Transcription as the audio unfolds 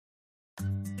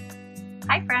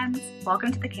Hi, friends.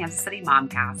 Welcome to the Kansas City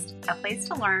Momcast, a place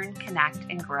to learn, connect,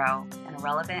 and grow in a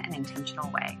relevant and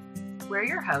intentional way. We're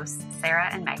your hosts, Sarah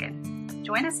and Megan.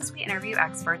 Join us as we interview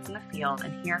experts in the field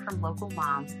and hear from local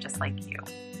moms just like you.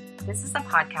 This is a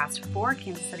podcast for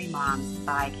Kansas City moms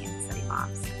by Kansas City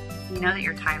moms. We know that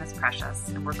your time is precious,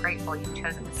 and we're grateful you've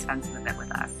chosen to spend some of it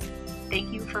with us.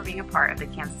 Thank you for being a part of the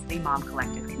Kansas City Mom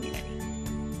Collective community.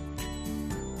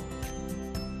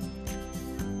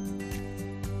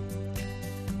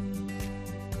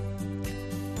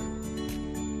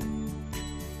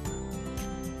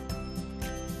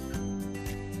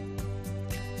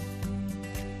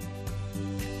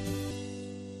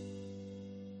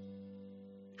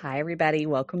 Hi, everybody.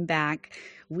 Welcome back.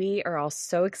 We are all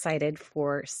so excited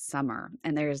for summer,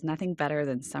 and there is nothing better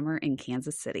than summer in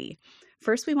Kansas City.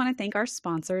 First, we want to thank our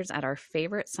sponsors at our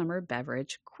favorite summer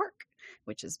beverage, Quirk,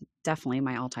 which is definitely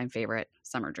my all-time favorite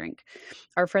summer drink.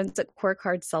 Our friends at Quirk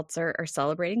Hard Seltzer are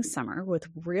celebrating summer with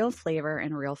real flavor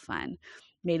and real fun.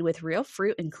 Made with real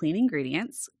fruit and clean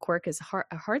ingredients, Quirk is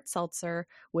a hard seltzer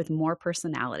with more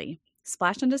personality.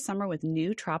 Splash into summer with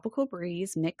new Tropical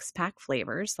Breeze mix pack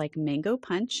flavors like mango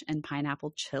punch and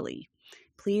pineapple chili.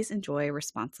 Please enjoy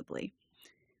responsibly.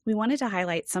 We wanted to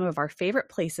highlight some of our favorite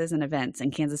places and events in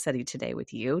Kansas City today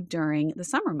with you during the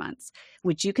summer months,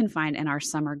 which you can find in our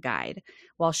summer guide,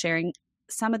 while sharing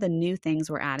some of the new things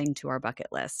we're adding to our bucket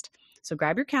list. So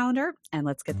grab your calendar and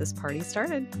let's get this party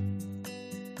started.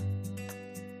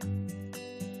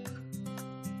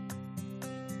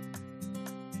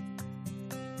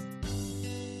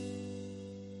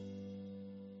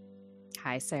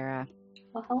 Hi, Sarah.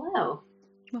 Well, hello.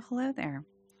 Well, hello there.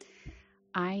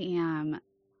 I am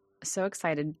so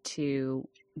excited to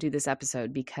do this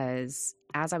episode because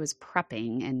as I was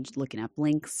prepping and looking up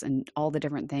links and all the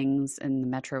different things in the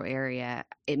metro area,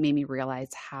 it made me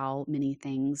realize how many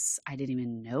things I didn't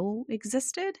even know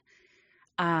existed.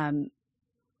 And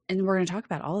we're going to talk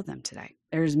about all of them today.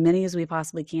 There's as many as we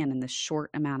possibly can in this short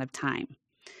amount of time.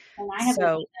 And I have the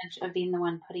advantage of being the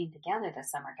one putting together the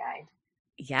summer guide.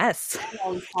 Yes.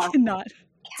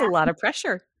 It's a lot of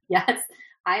pressure. Yes.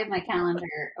 I have my calendar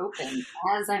open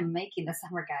as I'm making the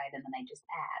summer guide, and then I just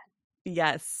add.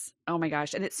 Yes. Oh my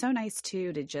gosh. And it's so nice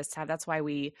too to just have, that's why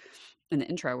we, in the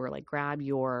intro, we're like, grab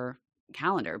your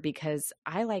calendar, because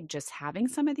I like just having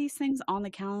some of these things on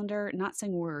the calendar, not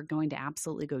saying we're going to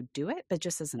absolutely go do it, but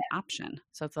just as an option.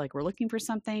 So if like we're looking for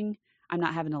something, I'm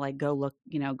not having to like go look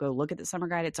at the summer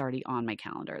guide. It's already on my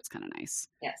calendar. It's kind of nice.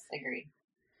 Yes, agreed.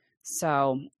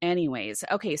 So anyways,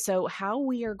 okay, so how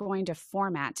we are going to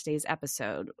format today's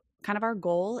episode, kind of our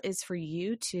goal is for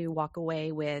you to walk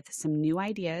away with some new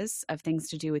ideas of things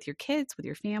to do with your kids, with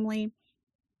your family,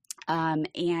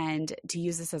 and to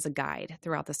use this as a guide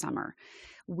throughout the summer.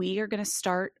 We are going to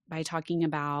start by talking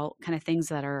about kind of things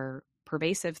that are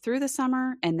pervasive through the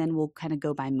summer, and then we'll kind of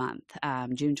go by month,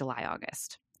 June, July,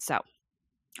 August. So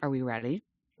are we ready?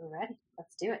 We're ready.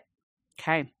 Let's do it.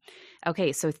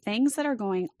 Okay. So things that are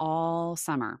going all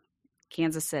summer,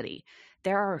 Kansas City.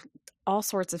 There are all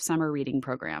sorts of summer reading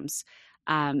programs.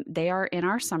 They are in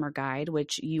our summer guide,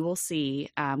 which you will see.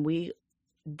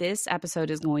 This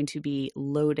episode is going to be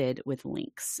loaded with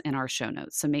links in our show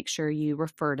notes. So make sure you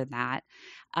refer to that.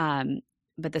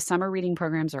 But the summer reading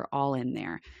programs are all in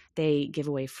there. They give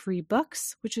away free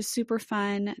books, which is super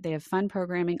fun. They have fun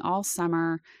programming all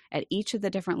summer at each of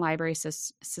the different library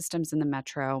systems in the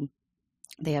metro.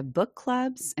 They have book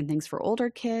clubs and things for older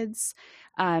kids.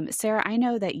 Sarah, I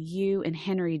know that you and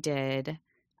Henry did,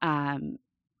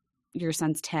 your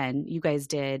son's 10, you guys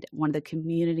did one of the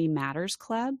Community Matters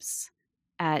clubs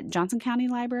at Johnson County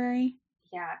Library.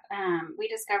 Yeah, we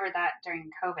discovered that during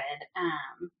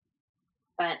COVID,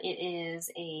 but it is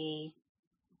a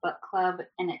book club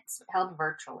and it's held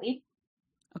virtually.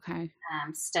 Okay.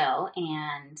 Still,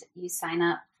 and you sign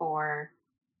up for,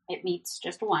 it meets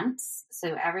just once,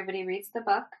 so everybody reads the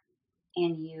book,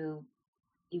 and you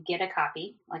get a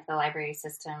copy. Like the library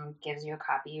system gives you a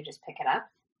copy, you just pick it up,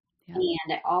 and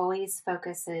it always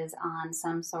focuses on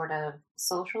some sort of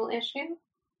social issue.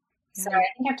 Yeah. So I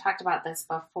think I've talked about this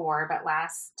before, but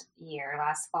last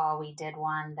fall, we did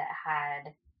one that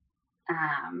had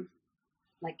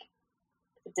like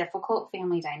difficult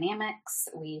family dynamics.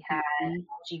 We had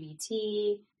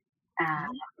LGBT.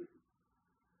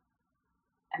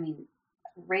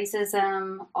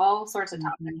 Racism, all sorts of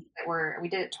topics we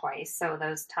did it twice. So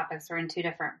those topics were in two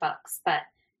different books, but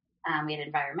we had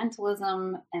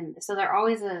environmentalism. And so they're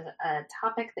always a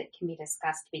topic that can be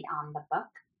discussed beyond the book.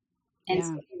 And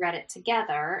so we read it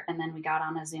together, and then we got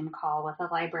on a Zoom call with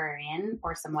a librarian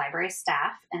or some library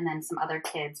staff, and then some other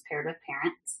kids paired with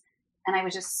parents. And I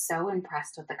was just so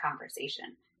impressed with the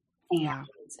conversation. and Yeah.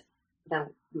 the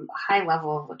high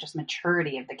level of just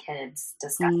maturity of the kids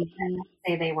discussing it. Hmm.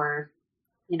 Say they were,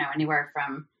 anywhere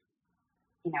from,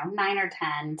 9 or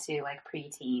 10 to like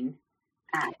preteen.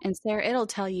 Um, And Sarah, it'll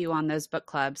tell you on those book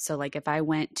clubs. So like if I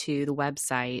went to the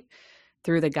website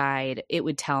through the guide, it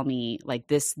would tell me like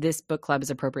this book club is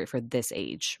appropriate for this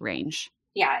age range.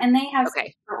 yeah, and they have some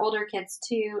Okay. for older kids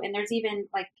too. And there's even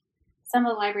like some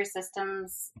of the library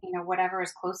systems, whatever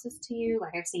is closest to you.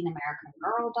 Like I've seen American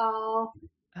Girl doll,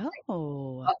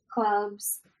 Oh, book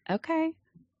clubs. okay.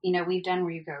 We've done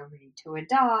where you go read to a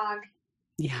dog.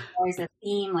 Yeah. Always a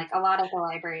theme. Like a lot of the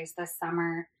libraries this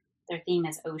summer, their theme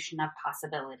is Ocean of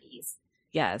Possibilities. So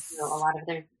a Yes. lot of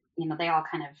their, they all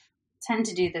kind of tend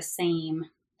to do the same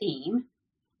theme,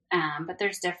 but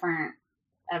there's different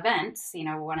events.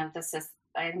 One of the,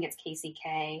 I think it's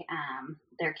KCK,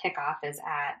 their kickoff is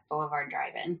at Boulevard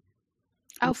Drive-In.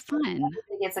 Oh, And so fun.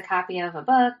 everybody gets a copy of a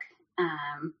book.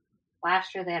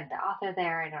 Last year they had the author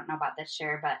there. I don't know about this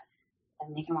year, but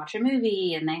then they can watch a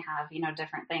movie and they have,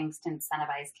 different things to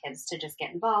incentivize kids to just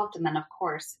get involved. And then of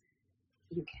course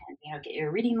you can, get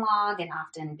your reading log and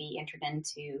often be entered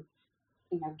into,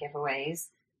 giveaways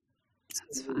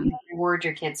That's to, fun. reward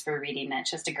your kids for reading. It's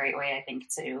just a great way, I think,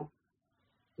 to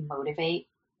motivate,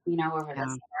 over the Yeah.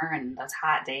 summer and those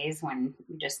hot days when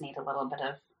you just need a little bit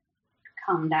of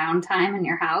calm down time in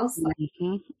your house. Like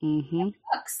Hmm. Hmm.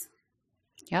 books.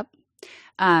 Yep.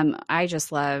 I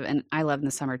just love, and I love in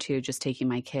the summer too, just taking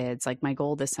my kids. Like my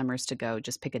goal this summer is to go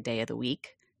just pick a day of the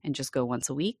week and just go once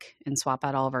a week and swap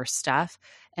out all of our stuff.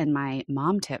 And my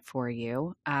mom tip for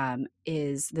you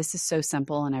is this is so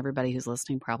simple, and everybody who's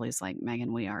listening probably is like,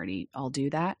 Megan, we already all do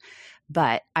that.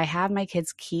 But I have my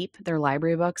kids keep their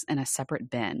library books in a separate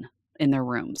bin in their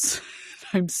rooms.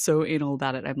 I'm so anal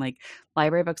about it. I'm like,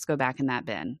 library books go back in that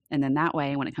bin. And then that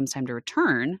way, when it comes time to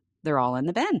return, they're all in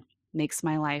the bin. Makes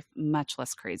my life much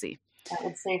less crazy. That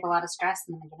would save a lot of stress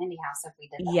in the McGinnity house if we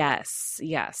did that. Yes,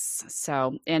 yes.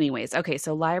 So, anyways, okay,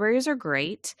 so libraries are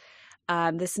great.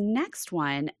 This next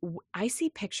one, I see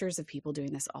pictures of people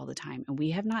doing this all the time, and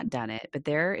we have not done it, but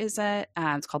there is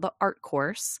it's called the Art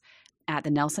Course at the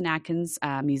Nelson Atkins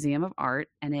Museum of Art,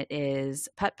 and it is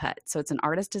putt putt. So it's an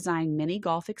artist designed mini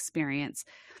golf experience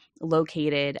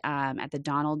located at the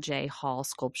Donald J. Hall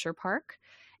Sculpture Park.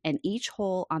 And each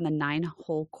hole on the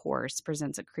 9-hole course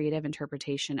presents a creative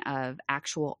interpretation of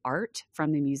actual art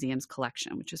from the museum's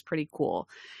collection, which is pretty cool.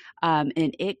 And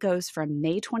it goes from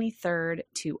May 23rd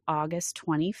to August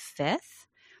 25th.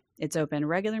 It's open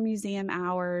regular museum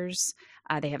hours.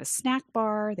 They have a snack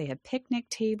bar, they have picnic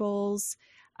tables.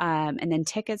 And then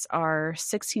tickets are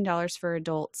 $16 for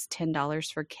adults,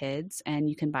 $10 for kids, and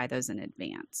you can buy those in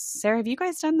advance. Sarah, have you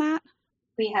guys done that?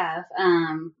 We have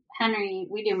Henry.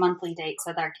 We do monthly dates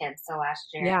with our kids. So last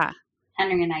year, Yeah.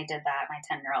 Henry and I did that. My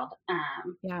 10-year-old,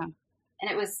 Yeah. and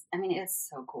it was. I mean, it's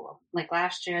so cool. Like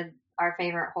last year, our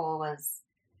favorite hole was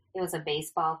it was a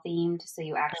baseball themed. So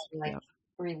you actually like Yep.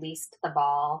 released the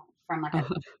ball from like a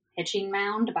pitching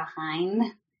mound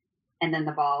behind, and then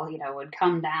the ball, would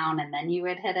come down, and then you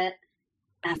would hit it.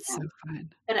 That's so fun.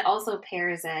 But it also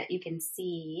pairs it. You can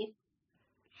see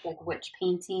like which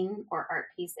painting or art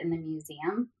piece in the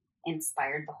museum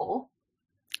inspired the hole.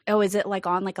 Oh, is it like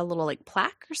on like a little like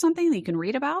plaque or something that you can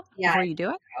read about Yeah. before you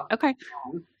do it? Okay.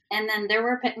 And then there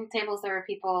were picnic tables. There were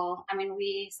people. I mean,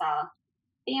 we saw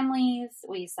families.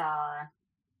 We saw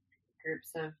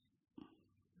groups of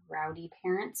rowdy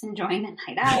parents enjoying a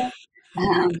night out.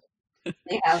 Um,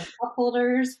 they have cup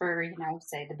holders for,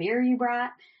 say the beer you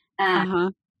brought. Uh-huh.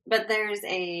 But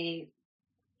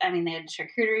I mean, they had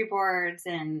charcuterie boards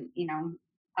and,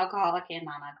 alcoholic and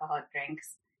non-alcoholic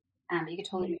drinks. You could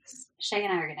totally, Nice. Shay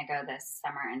and I are going to go this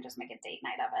summer and just make a date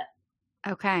night of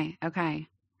it. Okay. Okay.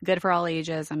 Good for all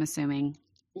ages, I'm assuming.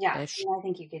 Yeah, Ish. I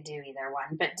think you could do either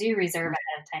one, but do reserve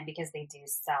ahead of time because they do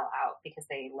sell out because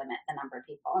they limit the number of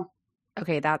people.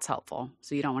 Okay, that's helpful.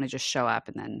 So you don't want to just show up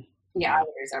and then Yeah, I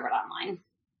would reserve it online.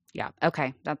 yeah.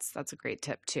 Okay. That's a great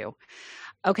tip too.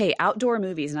 Okay, outdoor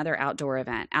movies, another outdoor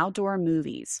event. Outdoor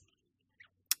movies.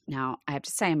 Now, I have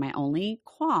to say my only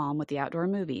qualm with the outdoor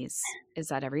movies is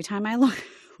that every time I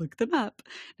look them up.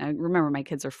 Now, remember my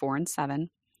kids are 4 and 7,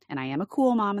 and I am a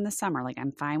cool mom in the summer. Like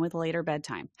I'm fine with later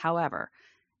bedtime. However,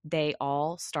 they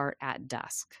all start at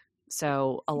dusk.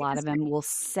 So a lot of them will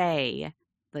say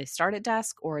they start at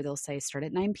dusk or they'll say start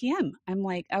at 9 p.m. I'm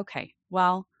like, okay,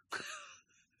 well,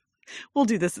 we'll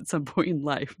do this at some point in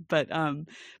life. But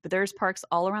there's parks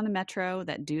all around the metro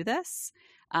that do this.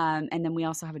 And then we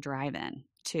also have a drive-in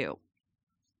too.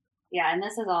 Yeah, and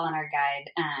this is all in our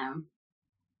guide. I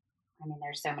mean,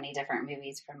 there's so many different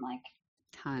movies from like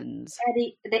Tons.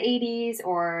 The 80s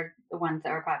or the ones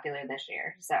that were popular this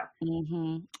year. So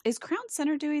Is Crown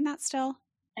Center doing that still?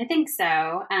 I think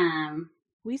so.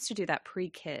 We used to do that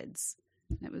pre-kids.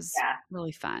 It was Yeah.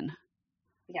 really fun.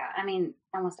 Yeah. I mean,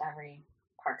 almost every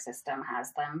park system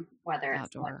has them, whether it's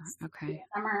Outdoor. Okay.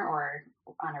 summer or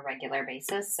on a regular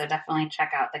basis. So definitely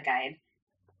check out the guide.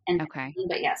 And Okay.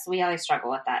 but yes, we always struggle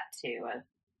with that too.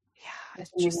 Yeah,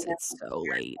 it's so Until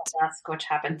late. dusk, which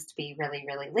happens to be really,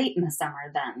 really late in the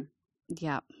summer, then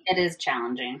Yep. it is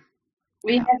challenging.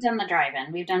 We Yeah. have done the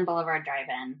drive-in. We've done Boulevard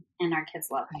Drive-in, and our kids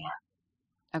love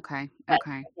that. Okay. But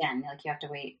Okay. again, like you have to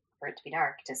wait for it to be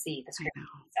dark to see the I screen.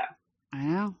 know. So I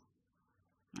know.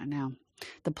 I know.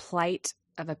 The plight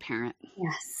of a parent.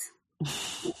 yes.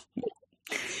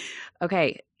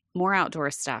 Okay. More outdoor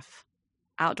stuff.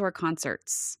 Outdoor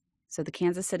concerts. So the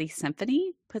Kansas City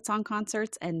Symphony puts on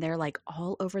concerts and they're like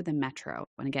all over the metro.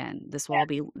 And again, this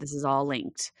is all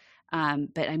linked.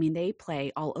 But I mean, they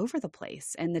play all over the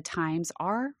place and the times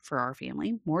are for our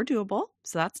family more doable.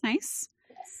 So that's nice.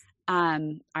 Yes.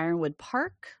 Ironwoods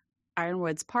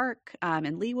Park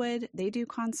in Leawood, they do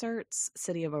concerts.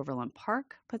 City of Overland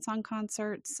Park puts on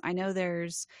concerts. I know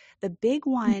there's the big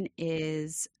one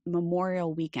is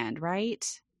Memorial Weekend,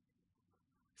 right?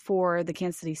 For the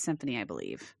Kansas City Symphony, I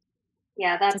believe.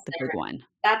 Yeah, It's like the big one.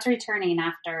 That's returning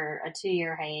after a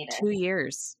 2-year hiatus. 2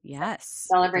 years. Yes.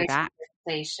 Celebration They're back.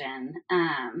 Station.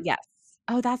 Yes.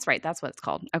 Oh, that's right. That's what it's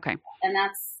called. Okay. And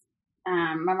that's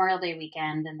Memorial Day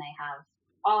weekend, and they have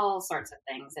all sorts of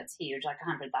things. It's huge, like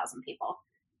 100,000 people.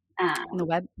 And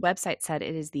the website said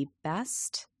it is the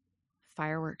best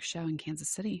fireworks show in Kansas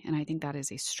City, and I think that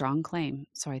is a strong claim.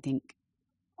 So I think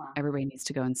everybody needs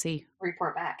to go and see.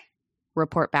 Report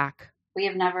back. We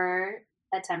have never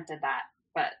attempted that,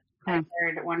 but I've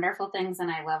heard wonderful things,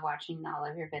 and I love watching all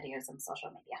of your videos on social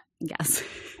media. Yes,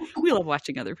 we love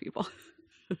watching other people.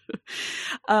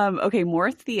 Okay,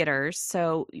 more theaters.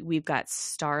 So we've got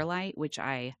Starlight, which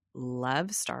I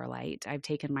love Starlight. I've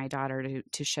taken my daughter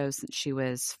to shows since she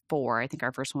was 4. I think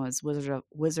our first one was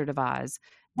Wizard of Oz.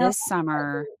 This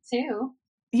summer too.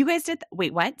 You guys did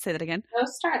wait, what? Say that again.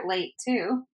 Those start late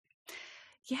too.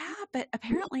 Yeah, but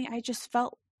apparently I just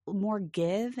felt more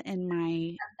give in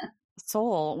my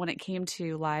soul when it came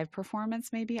to live performance,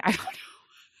 maybe. I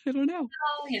don't know.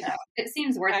 Well, it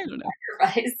seems worth the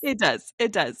sacrifice.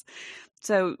 It does.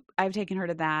 So I've taken her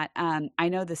to that. I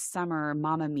know this summer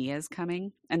Mamma Mia is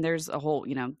coming, and there's a whole,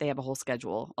 they have a whole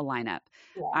schedule, a lineup.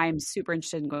 Yeah. I'm super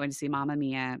interested in going to see Mamma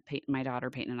Mia. My daughter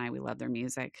Peyton and I, we love their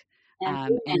music.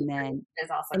 And then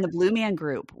in the Blue Man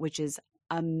Group, which is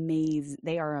amazing.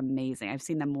 They are amazing. I've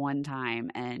seen them one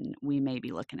time, and we may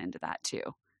be looking into that too.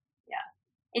 Yeah,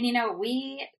 and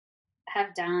we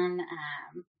have done.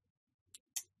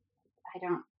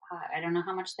 I don't know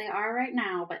how much they are right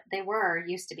now, but they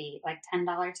used to be like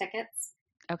 $10 tickets.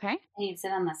 Okay. And you'd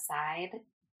sit on the side.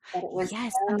 But it was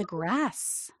on the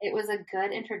grass. It was a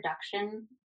good introduction.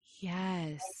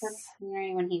 Yes. I took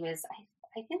Henry when he was,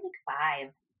 I feel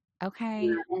like 5. Okay.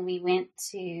 And we went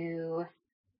to,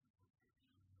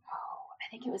 I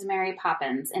think it was Mary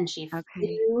Poppins, and she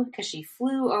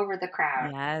flew over the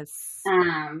crowd. Yes.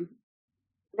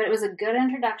 But it was a good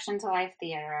introduction to live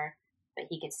theater. But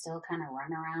he could still kind of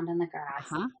run around in the grass.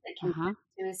 They can get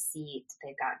to his seat.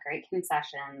 They've got great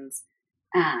concessions.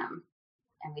 And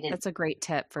we did. That's a great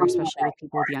tip for especially with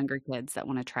people with younger kids that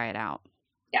want to try it out.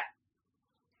 Yeah.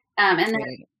 And then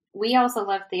we also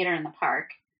love Theater in the Park.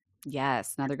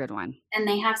 Yes, another good one. And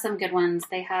they have some good ones.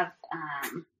 They have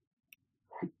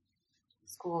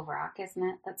School of Rock, isn't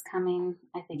it? That's coming.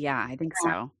 I think. Yeah, I think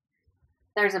so.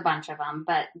 There's a bunch of them,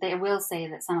 but they will say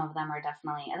that some of them are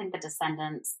definitely. I think The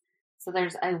Descendants. So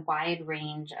there's a wide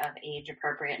range of age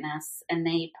appropriateness, and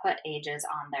they put ages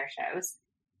on their shows.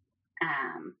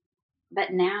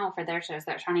 But now for their shows,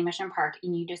 they're at Shawnee Mission Park,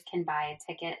 and you just can buy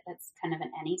a ticket that's kind of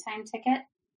an anytime ticket.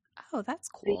 Oh, that's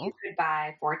cool. So you could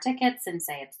buy 4 tickets and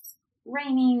say it's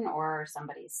raining or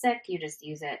somebody's sick. You just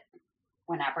use it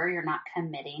whenever. You're not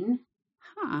committing.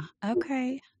 Huh.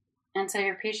 Okay. And so I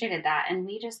appreciated that. And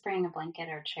we just bring a blanket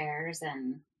or chairs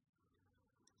and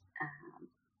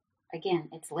again,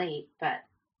 it's late, but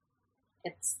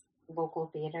it's local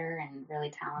theater and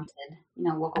really talented,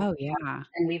 local. Oh, yeah.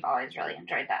 And we've always really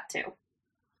enjoyed that too.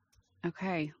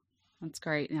 Okay. That's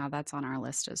great. Now that's on our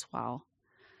list as well.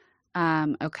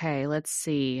 Okay, let's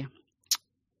see.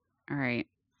 All right.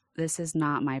 This is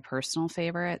not my personal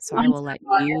favorite, so I will let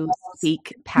you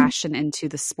speak passion into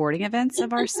the sporting events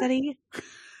of our city.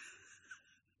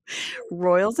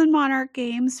 Royals and Monarch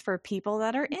games for people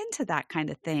that are into that kind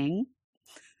of thing.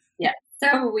 Yeah.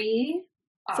 So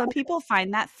some people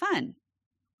find that fun.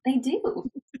 They do.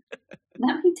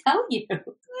 let me tell you.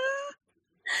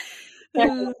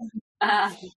 So,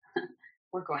 uh,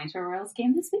 we're going to a Royals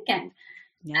game this weekend.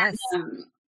 Yes.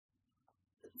 Um,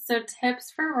 so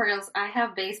tips for Royals. I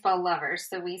have baseball lovers,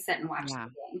 so we sit and watch Yeah.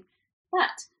 the game.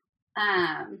 But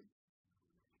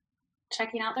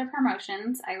checking out their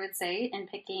promotions, I would say, and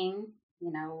picking,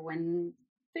 when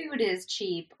food is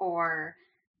cheap or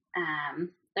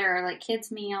there are like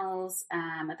kids meals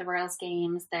at the Royals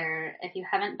games. There, if you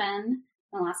haven't been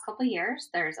in the last couple of years,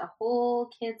 there's a whole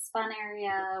kids fun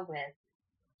area with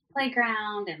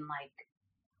playground and like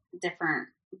different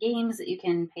games that you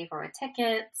can pay for with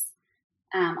tickets.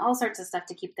 All sorts of stuff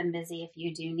to keep them busy if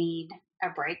you do need a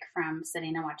break from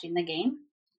sitting and watching the game.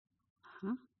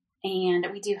 Huh? And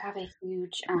we do have a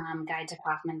huge guide to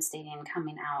Kauffman Stadium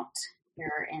coming out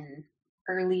here in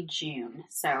early June.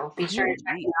 So be sure to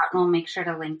check it out, and we'll make sure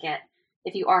to link it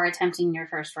if you are attempting your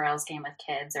first Royals game with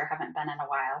kids or haven't been in a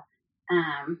while.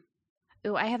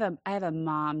 Oh, I have a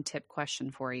mom tip question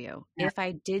for you. Yeah. If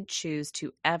I did choose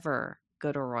to ever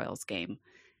go to a Royals game,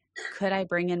 could I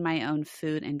bring in my own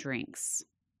food and drinks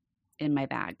in my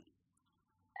bag?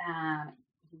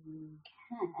 You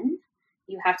can.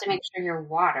 You have to make sure your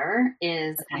water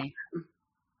is Okay.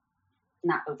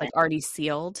 not open. Like already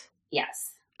sealed?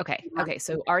 Yes. Okay. Okay.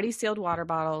 So already sealed water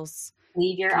bottles.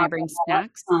 Leave your Can I bring alcohol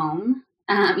snacks? at home.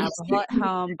 Alcohol at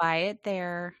home, buy it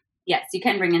there. Yes, you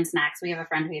can bring in snacks. We have a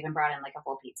friend who even brought in like a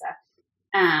whole pizza.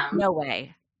 No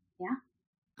way. Yeah.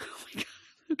 Oh my God.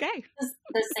 Okay.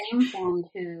 The same friend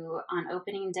who on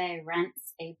opening day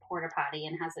rents a porta potty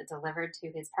and has it delivered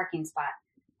to his parking spot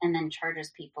and then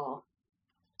charges people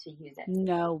to use it.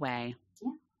 No way.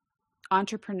 Yeah.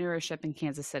 Entrepreneurship in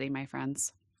Kansas City, my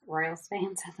friends. Royals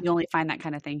fans. You only find that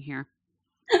kind of thing here.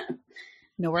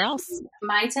 Nowhere else.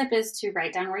 My tip is to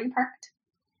write down where you parked.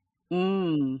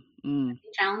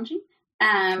 Challenging.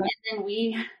 And then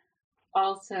we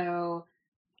also,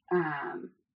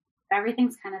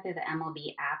 everything's kind of through the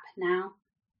MLB app now.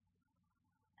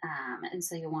 And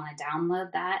so you want to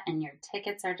download that, and your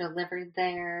tickets are delivered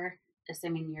there,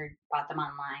 assuming you bought them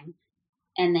online.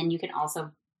 And then you can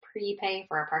also prepay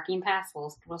for a parking pass.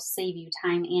 Will save you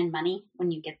time and money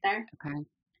when you get there.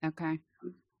 Okay.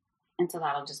 And so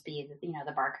that'll just be,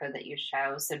 the barcode that you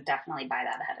show. So definitely buy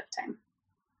that ahead of time.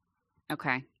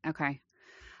 Okay.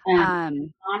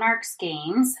 Monarchs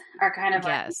games are kind of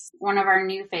one of our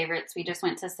new favorites. We just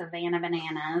went to Savannah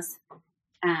Bananas,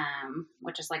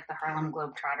 which is like the Harlem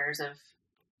Globetrotters of,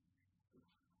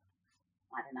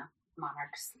 I don't know,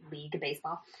 Monarchs League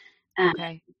baseball.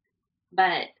 Okay.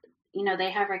 But,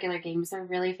 they have regular games. They're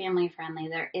really family friendly.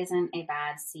 There isn't a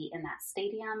bad seat in that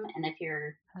stadium. And if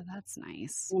you're, oh, that's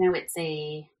nice. It's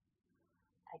a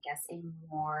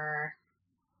more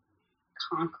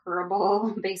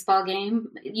conquerable baseball game.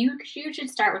 You should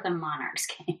start with a Monarchs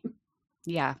game.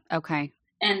 Yeah. Okay.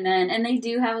 And they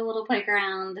do have a little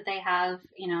playground. They have,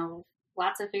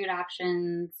 lots of food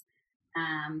options.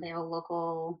 They have a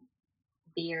local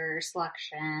beer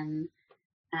selection.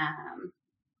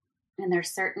 And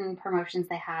there's certain promotions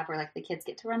they have where like the kids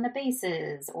get to run the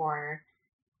bases, or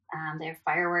they have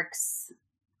fireworks,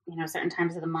 certain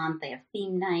times of the month. They have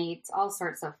theme nights, all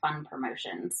sorts of fun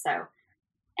promotions. So,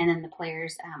 and then the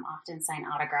players often sign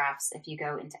autographs if you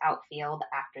go into outfield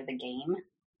after the game.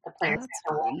 The players have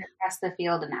to walk across the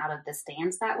field and out of the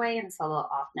stands that way, and so they'll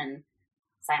often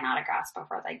sign autographs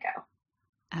before they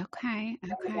go. Okay.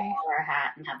 Wear a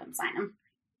hat and have them sign them.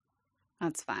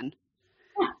 That's fun.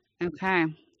 Yeah. Okay.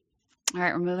 All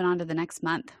right, we're moving on to the next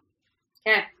month.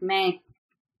 Okay, May.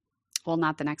 Well,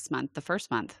 not the next month, the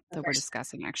first month that we're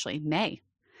discussing, actually, May.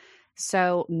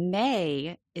 So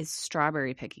May is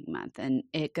strawberry picking month, and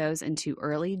it goes into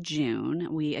early June.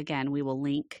 We will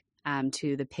link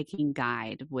to the picking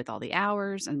guide with all the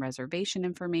hours and reservation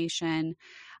information.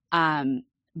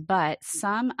 But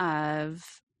some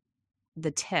of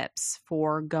the tips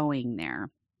for going there.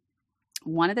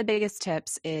 One of the biggest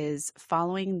tips is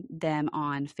following them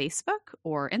on Facebook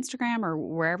or Instagram or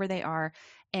wherever they are.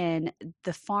 And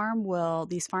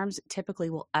these farms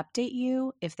typically will update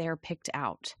you if they're picked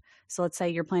out. So let's say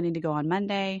you're planning to go on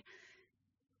Monday.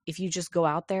 If you just go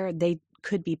out there, they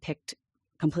could be picked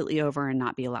completely over and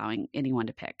not be allowing anyone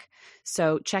to pick.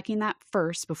 So checking that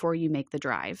first before you make the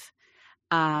drive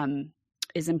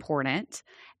is important.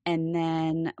 And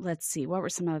then let's see, what were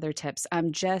some other tips?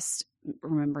 Just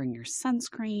remembering your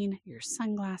sunscreen, your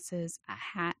sunglasses, a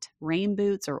hat, rain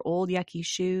boots or old yucky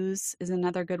shoes is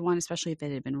another good one, especially if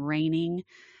it had been raining.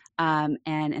 And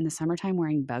in the summertime,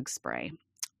 wearing bug spray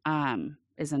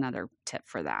is another tip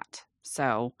for that.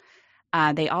 So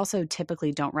they also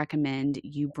typically don't recommend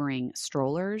you bring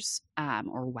strollers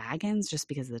or wagons just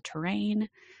because of the terrain.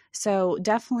 So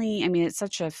definitely, I mean, it's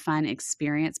such a fun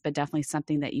experience, but definitely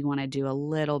something that you want to do a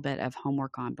little bit of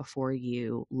homework on before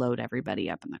you load everybody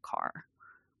up in the car.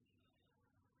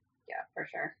 Yeah, for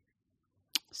sure.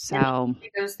 And So,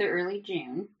 it goes through early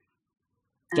June.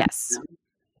 yes,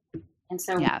 Um, and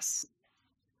so, yes.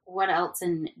 what else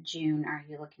in June are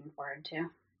you looking forward to?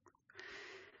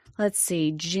 Let's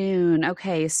see, June.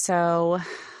 Okay, so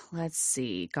let's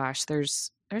see. Gosh,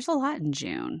 there's a lot in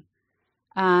June.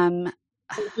 Um,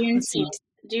 So let's see.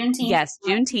 Juneteenth. Juneteenth. Yes,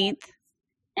 Juneteenth.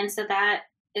 And so that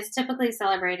is typically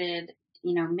celebrated,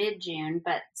 mid June,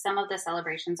 but some of the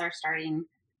celebrations are starting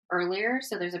earlier.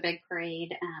 So there's a big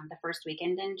parade the first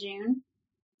weekend in June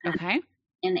Okay.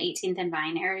 in the 18th and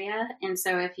Vine area. And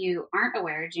so if you aren't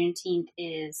aware, Juneteenth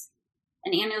is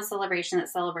an annual celebration that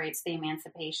celebrates the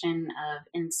emancipation of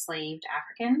enslaved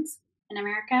Africans in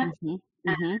America. Mm-hmm. Um,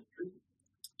 Mm-hmm.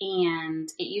 and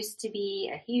it used to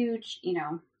be a huge,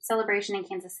 celebration in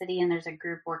Kansas City, and there's a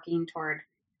group working toward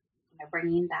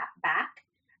bringing that back.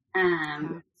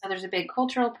 Yeah. So there's a big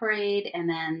cultural parade, and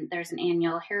then there's an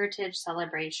annual heritage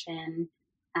celebration,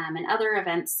 and other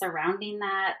events surrounding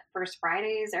that. First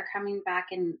Fridays are coming back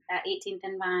in at 18th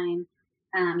and Vine.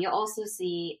 You'll also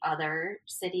see other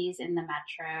cities in the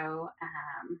metro.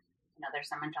 There's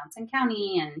some in Johnson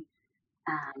County and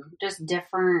just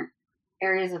different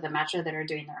areas of the metro that are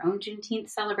doing their own Juneteenth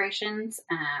celebrations.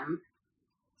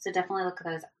 So definitely look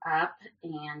those up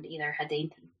and either head to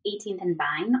 18th and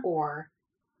Vine or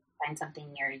find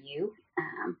something near you.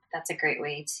 That's a great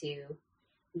way to,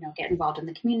 get involved in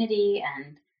the community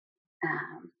and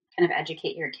kind of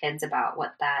educate your kids about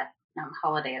what that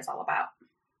holiday is all about.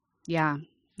 Yeah.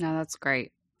 No, that's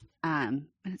great. And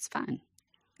it's fun,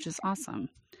 which is awesome.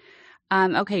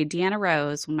 Okay, Deanna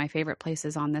Rose, one of my favorite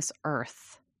places on this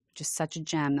earth. Just such a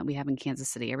gem that we have in Kansas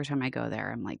City. Every time I go there,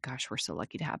 I'm like, gosh, we're so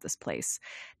lucky to have this place.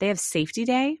 They have Safety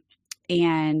Day.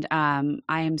 And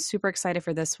I am super excited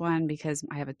for this one because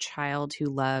I have a child who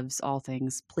loves all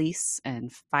things police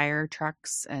and fire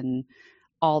trucks and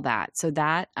all that. So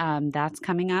that's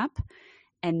coming up.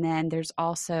 And then there's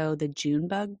also the June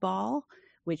Bug Ball,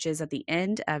 which is at the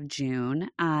end of June.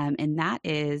 And that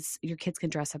is your kids can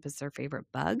dress up as their favorite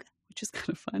bug, which is kind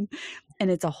of fun.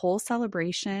 And it's a whole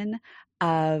celebration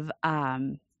of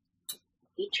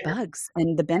Feature. bugs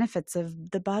and the benefits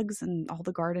of the bugs and all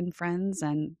the garden friends.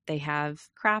 And they have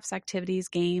crafts, activities,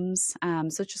 games. So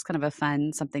it's just kind of a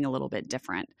fun, something a little bit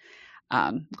different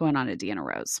going on at Deanna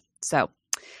Rose. So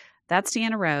that's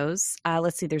Deanna Rose.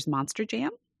 Let's see, there's Monster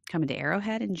Jam coming to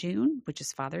Arrowhead in June, which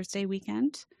is Father's Day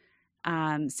weekend.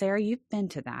 Sarah, you've been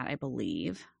to that, I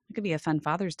believe. It could be a fun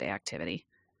Father's Day activity.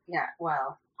 Yeah,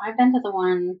 well, I've been to the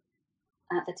one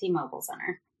at the T-Mobile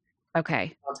Center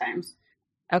Okay. several times.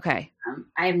 Okay.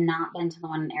 I have not been to the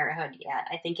one in Arrowhead yet.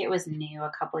 I think it was new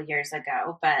a couple years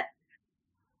ago, but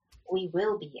we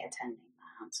will be attending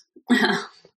that.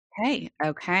 Hey,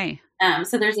 okay.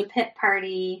 So there's a pit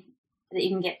party that you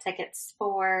can get tickets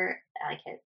for. I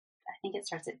think it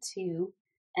starts at 2,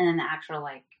 and then the actual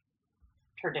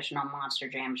traditional Monster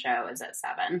Jam show is at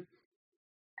 7.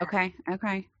 Okay.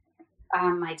 Okay.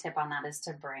 My tip on that is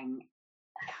to bring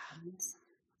headphones.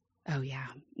 Oh, yeah.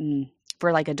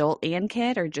 For like adult and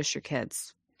kid or just your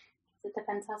kids? It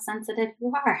depends how sensitive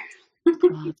you are.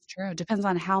 Oh, it's true. Depends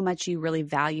on how much you really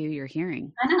value your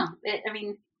hearing. I know.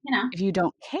 If you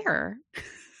don't care.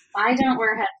 I don't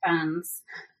wear headphones.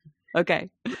 Okay.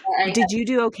 Did you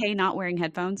do okay not wearing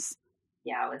headphones?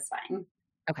 Yeah, it was fine.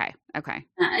 Okay. Okay.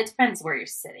 It depends where you're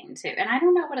sitting too. And I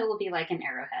don't know what it will be like in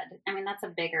Arrowhead. I mean, that's a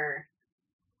bigger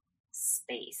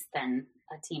space than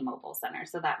a T-Mobile Center,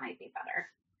 so that might be better.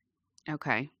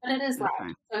 Okay. But it is loud.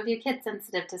 Okay. So if your kid's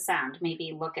sensitive to sound,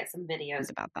 maybe look at some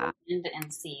videos about that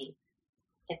and see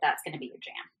if that's going to be your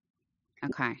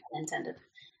jam. Okay. Unintended.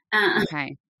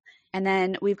 Okay. And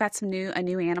then we've got a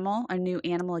new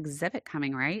animal exhibit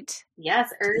coming, right? Yes,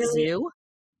 early. Zoo.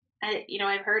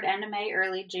 I've heard end of May,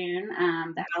 early June.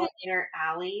 The Alligator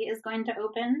Alley is going to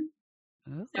open.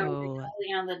 Oh. So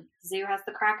the zoo has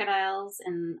the crocodiles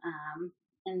in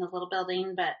the little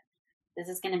building, but this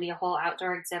is going to be a whole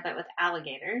outdoor exhibit with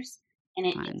alligators, and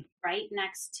it is right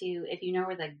next to, if you know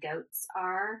where the goats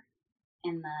are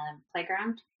in the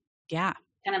playground. Yeah.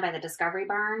 Kind of by the Discovery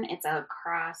Barn. It's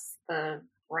across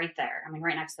right there. I mean,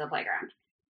 right next to the playground.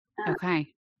 Okay.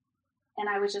 And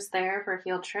I was just there for a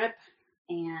field trip,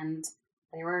 and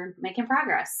they were making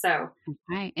progress. So,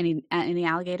 okay. Any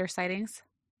alligator sightings?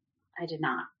 I did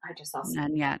not. I just saw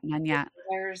none yet.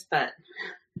 But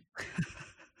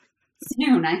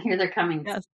soon I hear they're coming.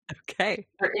 Yes. Okay.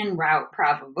 They're en route,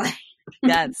 probably.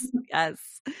 Yes.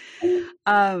 Yes.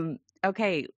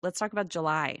 Okay. Let's talk about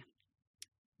July.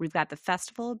 We've got the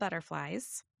Festival of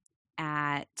Butterflies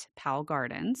at Powell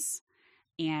Gardens,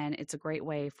 and it's a great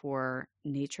way for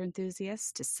nature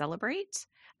enthusiasts to celebrate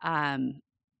um,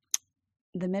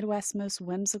 the Midwest's most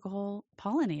whimsical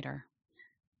pollinator.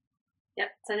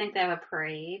 Yep. So I think they have a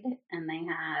parade and they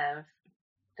have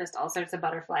just all sorts of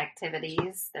butterfly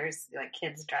activities. There's like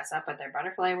kids dress up with their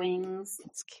butterfly wings.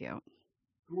 It's cute.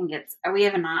 I think we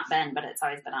have not been, but it's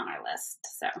always been on our list.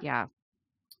 So Yeah,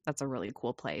 that's a really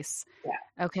cool place.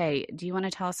 yeah. Okay, do you want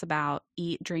to tell us about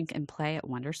Eat, Drink, and Play at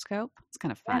Wonderscope? It's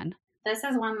kind of Yeah. fun. This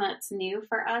is one that's new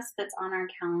for us that's on our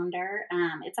calendar.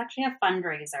 It's actually a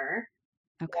fundraiser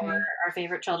for Okay. our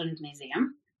favorite children's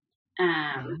museum.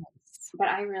 Um, Yes. but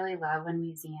I really love when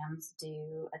museums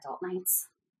do adult nights.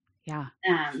 Yeah.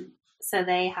 So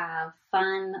they have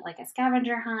fun, like a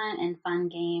scavenger hunt and fun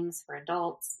games for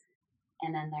adults.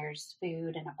 And then there's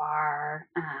food and a bar.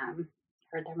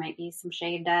 Heard there might be some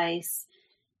shaved ice.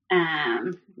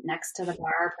 Next to the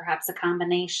bar, perhaps a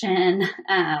combination.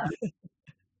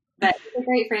 But it's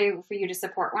great for you to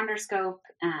support Wonderscope.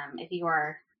 If you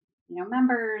are,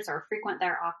 members or frequent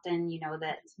there often, you know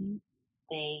that Mhm.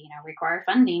 they, require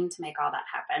funding to make all that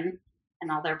happen,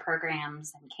 and all their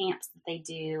programs and camps that they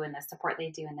do and the support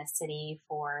they do in the city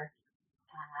for,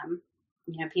 um,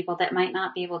 people that might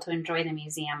not be able to enjoy the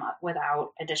museum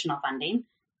without additional funding.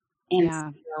 And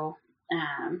Yeah. so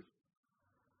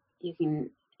you can,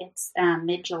 it's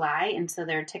mid-July, and so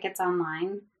there are tickets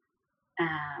online.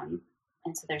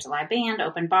 And so there's a live band,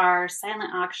 open bar,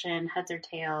 silent auction, heads or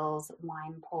tails,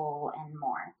 wine pull, and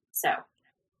more. So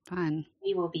Fun.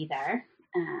 we will be there.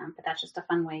 But that's just a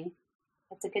fun way.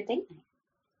 It's a good date night.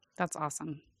 That's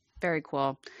awesome. Very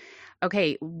cool.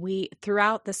 Okay, we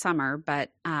throughout the summer,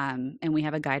 but and we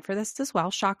have a guide for this as well.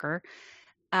 Shocker.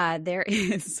 There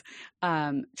is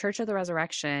Church of the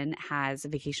Resurrection has a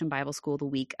vacation Bible school the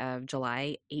week of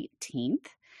July 18th.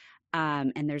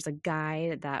 And there's a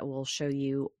guide that will show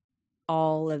you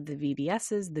all of the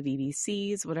VBSs, the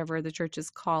VBCs, whatever the churches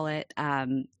call it,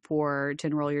 to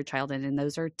enroll your child in. And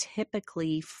those are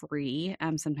typically free.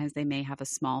 Sometimes they may have a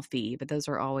small fee, but those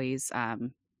are always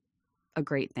a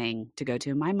great thing to go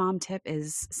to. My mom tip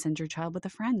is send your child with a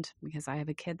friend because I have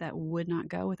a kid that would not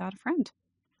go without a friend.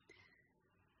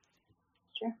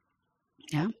 Sure.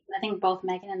 Yeah. I think both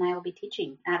Megan and I will be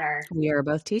teaching at our. We are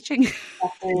both teaching.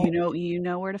 You you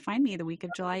know where to find me the week of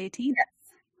July 18th.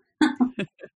 Yes.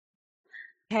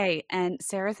 Hey, and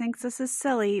Sarah thinks this is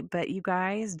silly, but you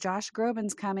guys, Josh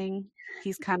Groban's coming.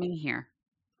 He's coming here.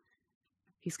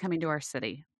 He's coming to our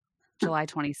city, July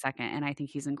 22nd, and I think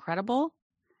he's incredible.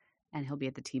 And he'll be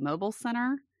at the T-Mobile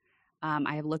Center.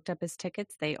 I have looked up his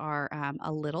tickets. They are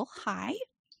a little high,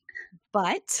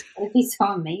 but It'd be so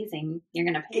amazing. You're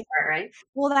going to pay for it, right?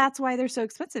 well, that's why they're so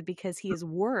expensive because he is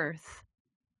worth.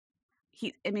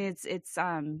 It's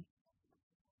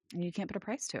you can't put a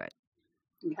price to it.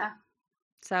 Yeah.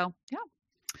 So yeah.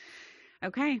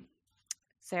 Okay,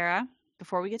 Sarah.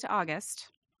 Before we get to August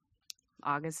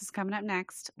is coming up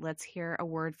next. Let's hear a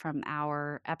word from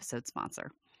our episode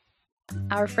sponsor.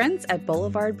 Our friends at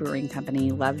Boulevard Brewing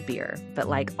Company love beer, but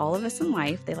like all of us in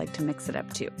life, they like to mix it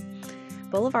up too.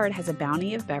 Boulevard has a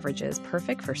bounty of beverages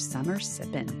perfect for summer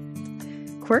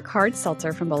sippin'. Quirk Hard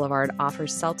Seltzer from Boulevard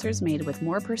offers seltzers made with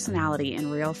more personality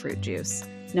and real fruit juice.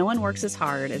 No one works as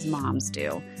hard as moms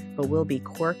do, but we'll be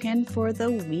quirking for the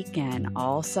weekend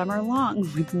all summer long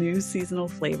with new seasonal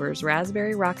flavors,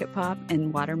 raspberry rocket pop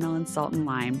and watermelon salt and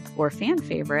lime, or fan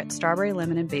favorite, strawberry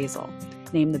lemon and basil.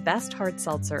 Named the best hard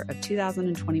seltzer of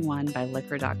 2021 by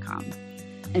Liquor.com.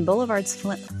 And Boulevard's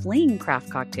Fling craft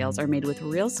cocktails are made with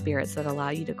real spirits that allow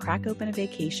you to crack open a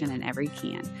vacation in every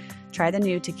can. Try the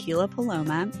new Tequila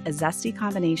Paloma, a zesty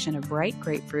combination of bright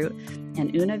grapefruit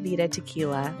and Una Vida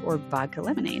tequila or vodka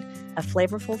lemonade, a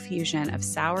flavorful fusion of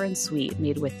sour and sweet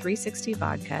made with 360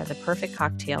 vodka, the perfect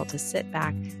cocktail to sit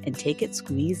back and take it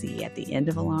squeezy at the end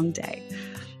of a long day.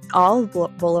 All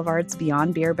Boulevard's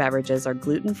Beyond Beer beverages are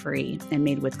gluten-free and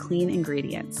made with clean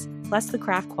ingredients, plus the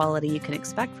craft quality you can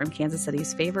expect from Kansas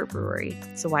City's favorite brewery.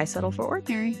 So why settle for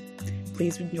ordinary?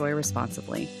 Please enjoy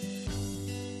responsibly.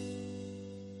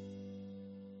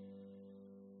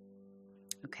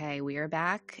 Okay, we are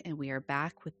back, and we are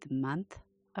back with the month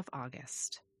of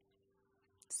August.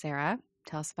 Sarah,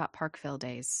 tell us about Parkville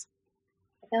Days.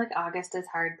 I feel like August is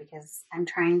hard because I'm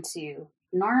trying to.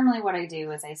 Normally, what I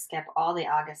do is I skip all the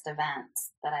August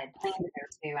events that I had planned to go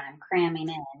to, and I'm cramming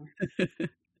in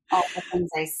all the things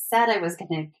I said I was going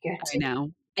to go to. I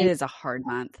know. It is a hard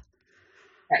month.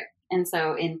 Right. And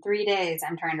so in 3 days,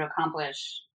 I'm trying to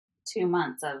accomplish 2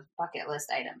 months of bucket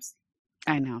list items.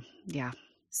 I know. Yeah.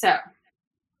 So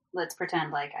let's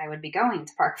pretend like I would be going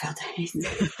to Parkville Days.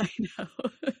 I know.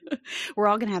 We're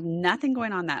all going to have nothing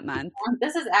going on that month.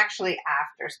 This is actually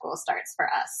after school starts for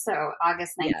us. So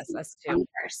August 19th, Yes, us too.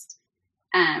 21st.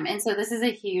 And so this is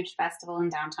a huge festival in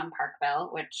downtown Parkville,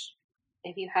 which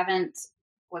if you haven't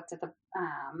looked at the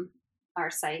our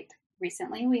site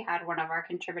recently, we had one of our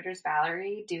contributors,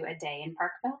 Valerie, do a day in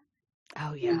Parkville.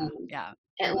 Oh, yeah. Yeah.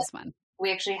 It was fun.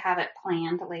 We actually have it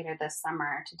planned later this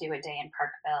summer to do a day in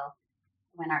Parkville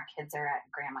when our kids are at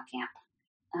grandma camp.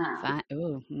 Fun.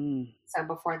 Ooh. So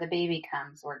before the baby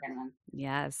comes,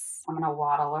 Yes. I'm gonna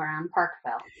waddle around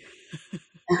Parkville.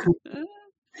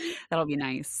 That'll be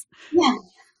nice. Yeah.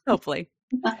 Hopefully.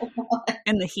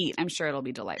 In the heat, I'm sure it'll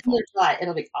be delightful.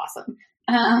 It'll be awesome.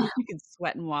 You can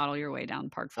sweat and waddle your way down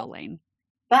Parkville Lane.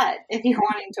 But if you're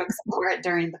wanting to explore it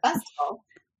during the festival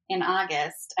in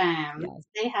August, Yes.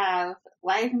 they have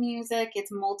live music.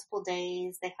 It's multiple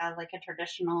days. They have like a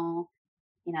traditional,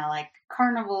 like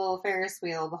carnival, Ferris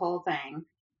wheel, the whole thing.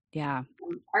 Yeah.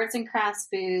 Arts and crafts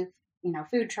booth,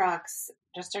 food trucks,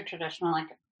 just a traditional like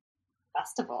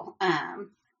festival.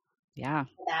 Yeah.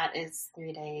 That is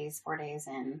 3 days, 4 days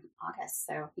in August.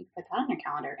 So you can put that on your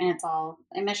calendar, and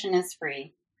admission is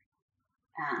free.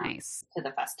 Nice. To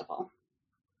the festival.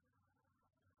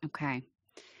 Okay.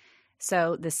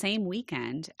 So the same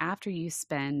weekend, after you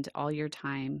spend all your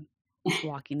time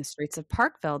walking the streets of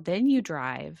Parkville, then you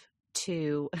drive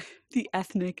to the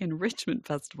Ethnic Enrichment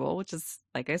Festival, which is,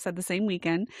 like I said, the same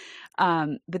weekend.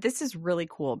 But this is really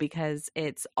cool because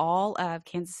it's all of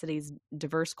Kansas City's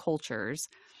diverse cultures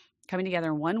coming together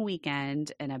in one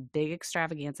weekend in a big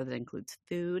extravaganza that includes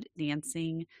food,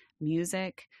 dancing,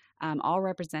 music, all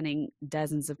representing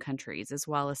dozens of countries, as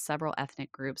well as several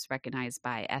ethnic groups recognized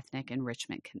by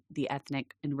the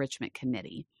Ethnic Enrichment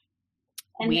Committee.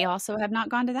 And we also have not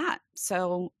gone to that.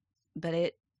 So, but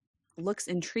it looks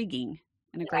intriguing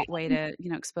and a great way to,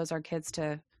 expose our kids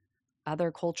to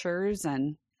other cultures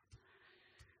and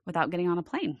without getting on a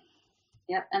plane.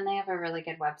 Yep, and they have a really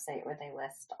good website where they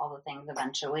list all the things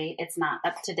eventually. It's not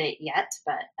up to date yet,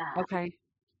 but okay.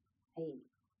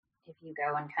 If you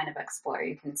go and kind of explore,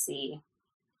 you can see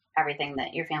everything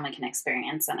that your family can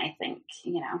experience. And I think,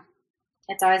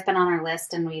 it's always been on our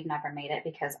list and we've never made it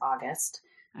because August.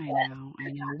 I know.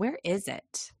 Where is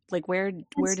it? Like where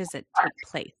does it take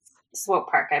place? Swope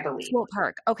Park, I believe. Swope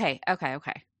Park. Okay.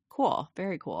 Cool.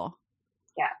 Very cool.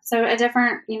 Yeah. So a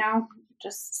different,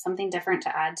 just something different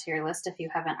to add to your list if you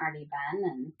haven't already been.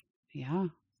 And yeah.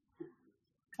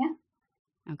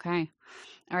 Yeah. Okay.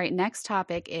 All right. Next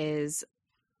topic is,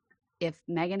 if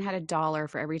Megan had $1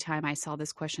 for every time I saw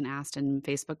this question asked in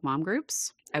Facebook mom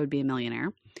groups, I would be a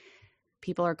millionaire.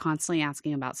 People are constantly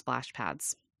asking about splash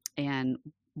pads and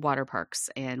water parks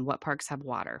and what parks have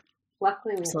water.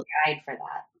 Luckily, we have a guide for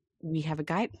that. We have a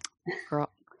guide.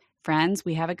 Girl, friends,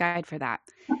 we have a guide for that.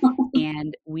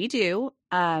 And we do.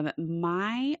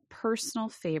 My personal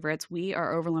favorites, we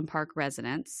are Overland Park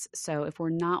residents. So if we're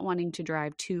not wanting to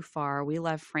drive too far, we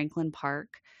love Franklin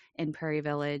Park in Prairie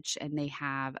Village, and they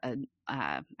have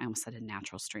I almost said a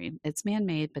natural stream. It's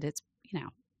man-made, but it's,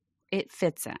 it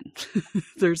fits in.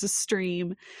 There's a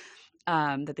stream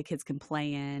that the kids can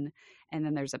play in. And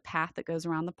then there's a path that goes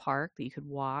around the park that you could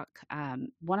walk.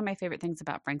 One of my favorite things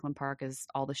about Franklin Park is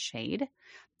all the shade.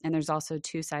 And there's also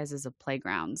 2 sizes of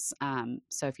playgrounds.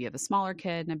 So if you have a smaller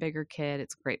kid and a bigger kid,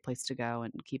 it's a great place to go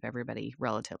and keep everybody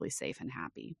relatively safe and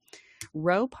happy.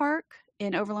 Roe Park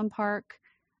in Overland Park.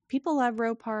 People love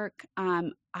Roe Park. I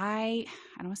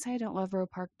don't want to say I don't love Roe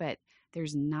Park, but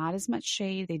there's not as much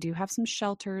shade. They do have some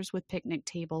shelters with picnic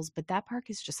tables, but that park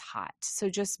is just hot. So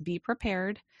just be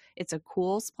prepared. It's a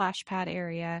cool splash pad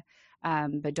area,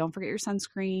 but don't forget your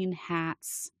sunscreen,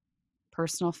 hats,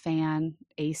 personal fan,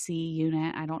 AC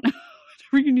unit. I don't know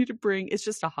whatever you need to bring. It's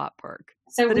just a hot park,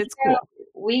 but it's cool.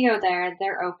 We go there.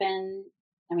 They're open.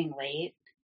 Late.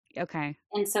 Okay.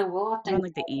 And so we'll often in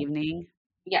like the evening.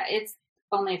 Yeah, it's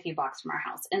only a few blocks from our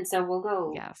house, and so we'll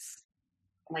go. Yes.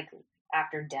 Like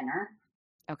after dinner.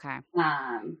 Okay.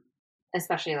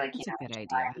 Especially like that's a good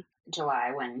idea.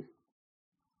 July when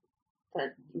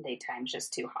the daytime's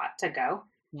just too hot to go.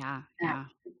 Yeah.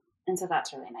 And so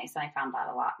that's really nice. And I found that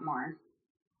a lot more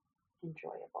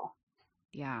enjoyable.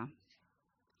 Yeah.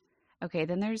 Okay,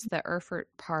 then there's the Erfurt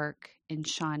Park in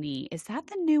Shawnee. Is that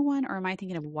the new one, or am I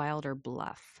thinking of Wilder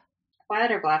Bluff?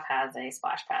 Wilder Bluff has a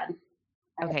splash pad.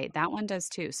 Okay, that one does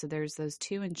too. So there's those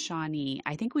 2 in Shawnee.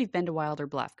 I think we've been to Wilder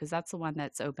Bluff because that's the one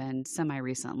that's opened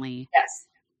semi-recently. Yes.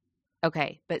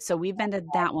 Okay, but so we've been to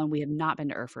that one. We have not been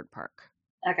to Erfurt Park.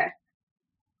 Okay.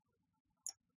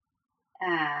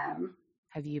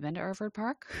 Have you been to Erfurt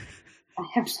Park? I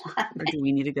have not. Or do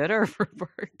we need to go to Erfurt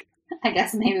Park? I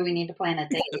guess maybe we need to plan a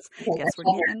date. Guess we're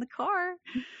getting in the car.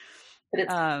 But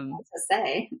it's Um, hard to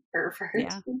say, Erfurt.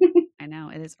 yeah, I know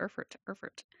it is Erfurt,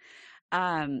 Erfurt.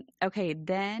 Okay,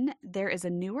 then there is a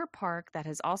newer park that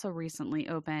has also recently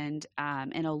opened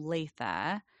in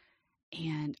Olathe.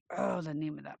 And oh, the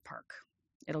name of that park.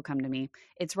 It'll come to me.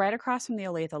 It's right across from the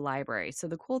Olathe Library. So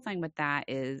the cool thing with that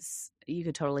is you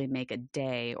could totally make a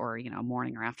day or,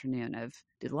 morning or afternoon of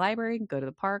do the library, go to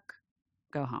the park,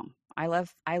 go home. I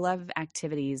love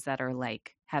activities that are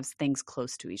like have things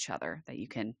close to each other that you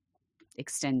can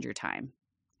extend your time.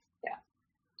 Yeah.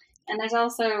 And there's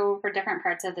also for different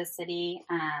parts of the city,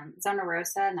 Zona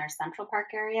Rosa in their Central Park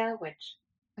area, which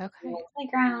is Okay. a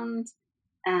playground.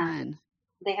 Um, Fun.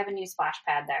 they have a new splash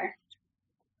pad there,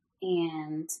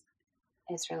 and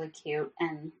it's really cute.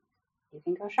 And you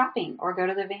can go shopping or go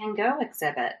to the Van Gogh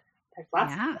exhibit. There's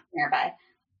lots of Yeah. stuff nearby.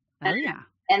 Oh yeah.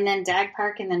 And then Dag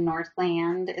Park in the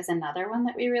Northland is another one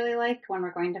that we really like when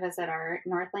we're going to visit our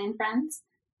Northland friends.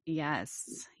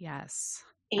 Yes. Yes.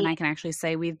 And And I can actually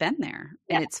say we've been there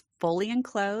yeah, and it's fully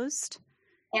enclosed,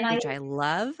 and I which I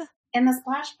love. and the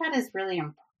splash pad is really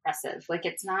impressive. Like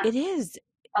it's not It is.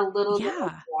 a little bit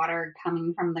of Yeah. water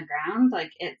coming from the ground.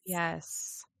 Like it's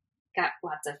Yes. got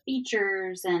lots of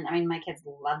features, and I mean my kids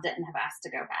loved it and have asked to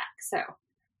go back. So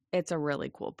It's a really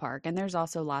cool park. And there's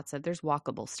also there's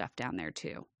walkable stuff down there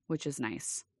too, which is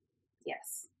nice.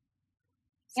 yes,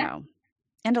 yeah, So,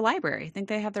 and a library. I think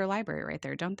they have their library right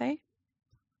there, don't they?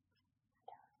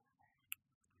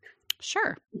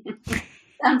 Sure.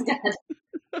 sounds good.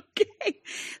 Okay.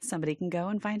 Somebody can go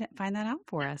and find that out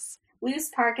for us. Loose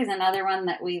Park is another one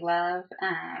that we love.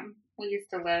 We used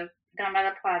to live down by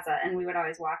the plaza, and we would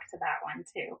always walk to that one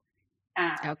too.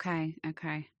 Okay.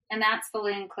 Okay. And that's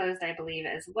fully enclosed, I believe,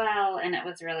 as well. And it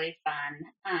was really fun.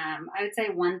 I would say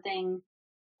one thing,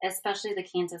 especially the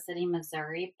Kansas City,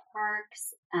 Missouri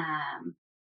parks,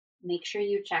 make sure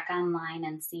you check online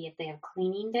and see if they have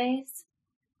cleaning days.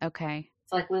 Okay.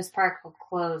 So, like Loose Park will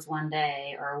close one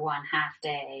day or one half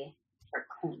day for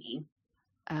cleaning.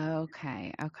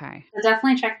 Okay. Okay. So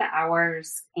definitely check the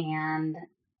hours and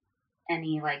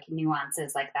any like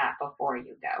nuances like that before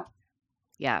you go.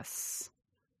 Yes.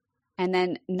 And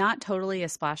then not totally a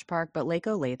splash park, but Lake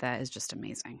Olathe is just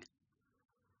amazing.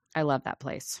 I love that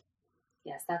place.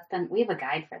 Yes, we have a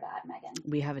guide for that, Megan.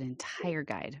 We have an entire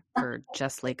guide for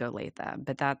just Lake Olathe,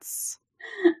 but that's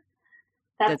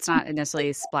not necessarily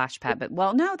a splash pad, but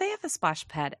well, no, they have a splash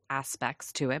pad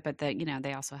aspects to it, but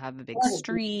they also have a big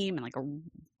stream and like a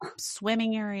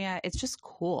swimming area. It's just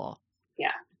cool.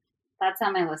 Yeah. That's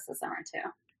on my list this summer too.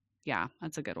 Yeah,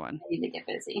 that's a good one. I need to get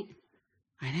busy.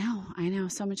 I know.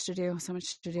 So much to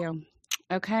do.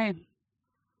 Okay.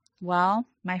 Well,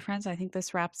 my friends, I think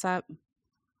this wraps up.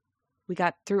 We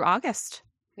got through August.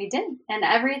 We did. And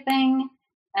everything,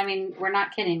 I mean, we're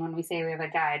not kidding when we say we have a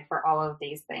guide for all of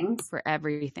these things. For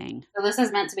everything. So this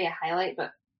is meant to be a highlight,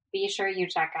 but be sure you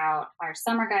check out our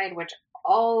summer guide, which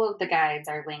all of the guides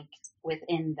are linked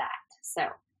within that. So,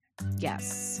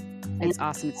 yes. It's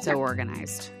awesome. It's so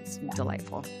organized. It's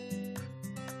delightful.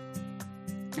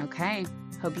 Okay.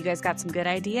 Hope you guys got some good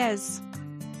ideas.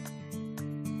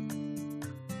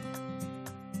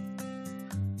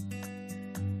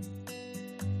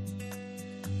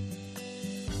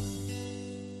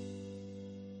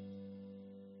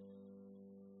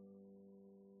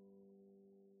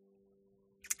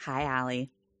 Hi,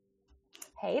 Allie.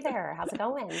 Hey there. How's it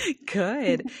going?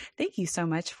 Good. Thank you so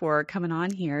much for coming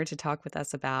on here to talk with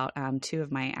us about two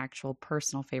of my actual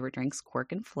personal favorite drinks,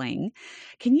 Cork and Fling.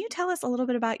 Can you tell us a little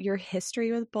bit about your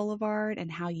history with Boulevard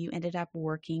and how you ended up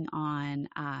working on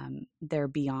their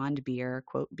Beyond Beer,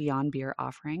 quote, Beyond Beer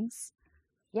offerings?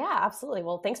 Yeah, absolutely.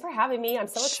 Well, thanks for having me. I'm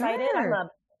so excited. I'm Sure. a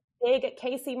big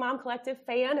KC Mom Collective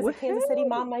fan as a Kansas City Woohoo!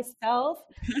 mom myself.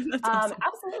 That's awesome.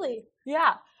 Absolutely.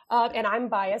 Yeah. And I'm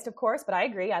biased, of course, but I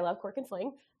agree. I love Cork and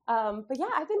Fling. But yeah,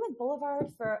 I've been with Boulevard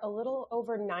for a little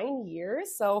over 9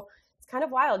 years. So it's kind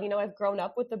of wild. I've grown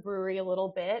up with the brewery a little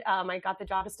bit. I got the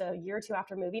job just a year or two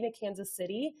after moving to Kansas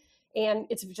City. And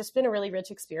it's just been a really rich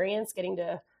experience getting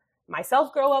to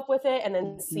myself grow up with it and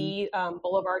then see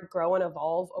Boulevard grow and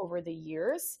evolve over the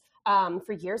years.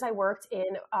 For years, I worked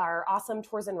in our awesome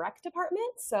Tours and Rec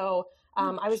department. So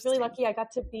I was really lucky. I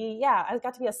got to be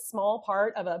a small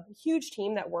part of a huge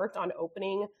team that worked on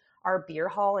opening our beer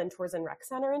hall and Tours and Rec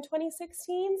Center in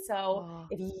 2016. So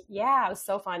it was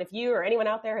so fun. If you or anyone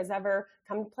out there has ever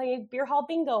come play beer hall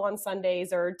bingo on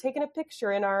Sundays or taken a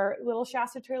picture in our little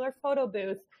Shasta trailer photo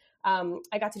booth,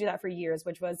 I got to do that for years,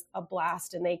 which was a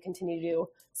blast. And they continue to do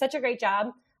such a great job.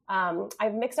 I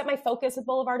mixed up my focus with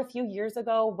Boulevard a few years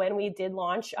ago when we did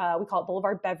launch, we call it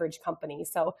Boulevard Beverage Company.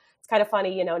 So it's kind of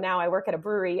funny, you know, now I work at a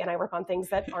brewery and I work on things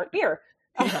that aren't beer.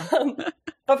 Yeah.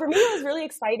 But for me, it was really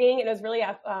exciting. And it was really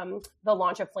the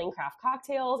launch of Fling Craft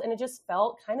Cocktails. And it just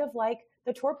felt kind of like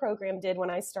the tour program did when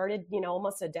I started, you know,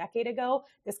 almost a decade ago,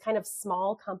 this kind of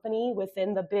small company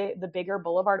within the bigger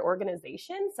Boulevard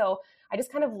organization. So I just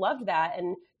kind of loved that.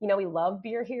 And, you know, we love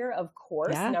beer here, of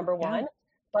course, number one.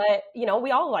 But, you know,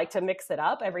 we all like to mix it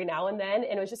up every now and then.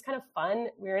 And it was just kind of fun.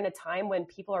 We're in a time when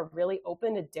people are really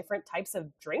open to different types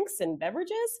of drinks and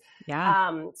beverages.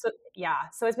 So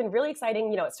it's been really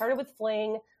exciting. You know, it started with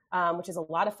Fling, which is a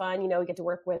lot of fun. You know, we get to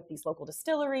work with these local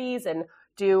distilleries and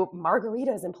do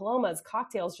margaritas and palomas,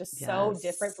 cocktails, just so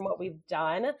different from what we've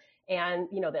done. And,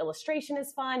 you know, the illustration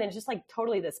is fun and just like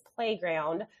totally this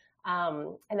playground.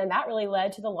 And then that really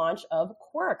led to the launch of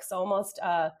Quirk. So almost,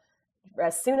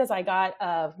 as soon as I got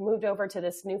moved over to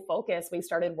this new focus, we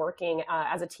started working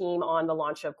as a team on the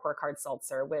launch of Quirk Hard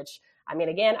Seltzer, which, I mean,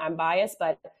 again, I'm biased,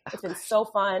 but it's been so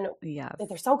fun. Yeah.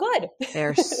 They're so good.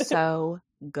 They're so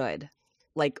good.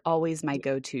 Like always my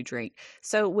go-to drink.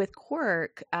 So with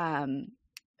Quirk,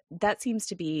 that seems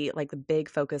to be like the big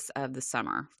focus of the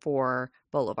summer for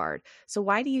Boulevard. So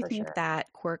why do you think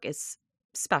that Quirk is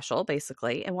special,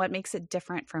 basically, and what makes it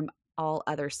different from all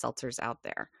other seltzers out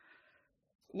there?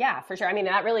 Yeah, for sure. I mean,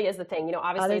 that really is the thing, you know,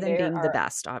 obviously. Other than being the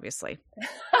best, obviously.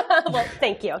 Well,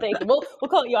 thank you. We'll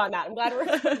quote you on that. I'm glad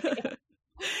we're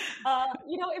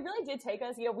you know, it really did take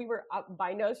us, you know, we were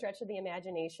by no stretch of the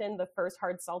imagination, the first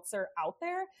hard seltzer out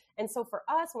there. And so for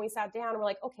us, when we sat down, we're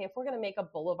like, okay, if we're going to make a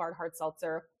Boulevard hard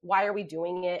seltzer, why are we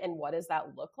doing it? And what does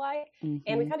that look like? And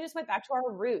we kind of just went back to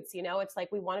our roots. You know, it's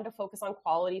like we wanted to focus on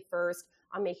quality first,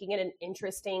 on making it an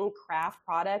interesting craft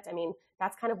product. I mean,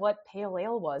 that's kind of what pale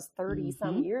ale was 30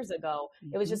 some years ago.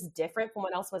 It was just different from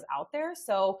what else was out there.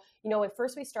 So, you know, at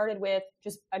first we started with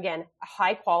just, again, a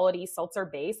high quality seltzer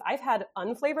base. I've had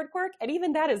unflavored Quirk and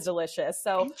even that is delicious.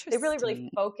 So they really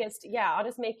focused, on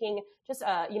just making just,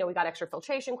 you know, we got extra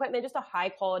filtration equipment, just a high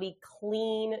quality,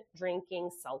 clean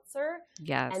drinking seltzer.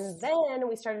 Yes. And then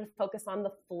we started to focus on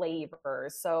the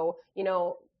flavors. So, you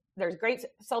know, there's great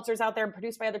seltzers out there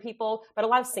produced by other people, but a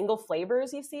lot of single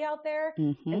flavors you see out there.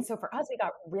 And so for us, we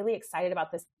got really excited about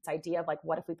this idea of like,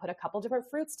 what if we put a couple different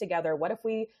fruits together? What if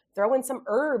we throw in some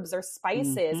herbs or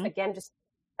spices? Again, just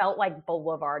felt like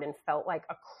Boulevard and felt like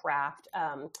a craft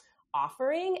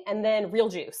offering. And then real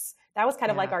juice. That was kind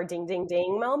of like our ding, ding,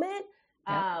 ding moment.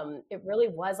 It really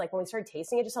was like when we started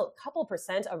tasting it, just a couple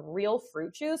 % of real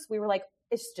fruit juice. We were like,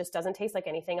 it just doesn't taste like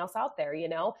anything else out there, you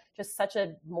know, just such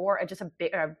a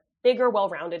bigger,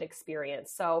 well-rounded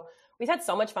experience. So we've had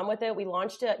so much fun with it. We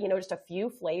launched it, you know, just a few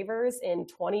flavors in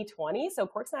 2020. So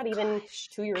Quirk's not even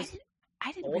 2 years.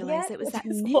 I didn't realize it was that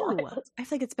new. I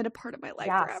feel like it's been a part of my life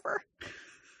forever.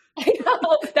 I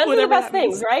know. That's one of the best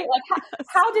things, right? Like,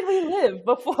 how did we live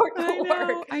before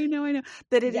Quirk? I know.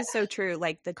 But it is so true.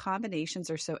 Like the combinations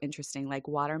are so interesting. Like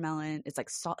watermelon, it's like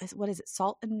salt. What is it?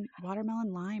 Salt and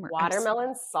watermelon lime, or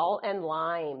watermelon, salt and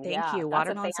lime. Thank you.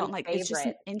 Watermelon, salt, and like it's just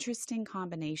an interesting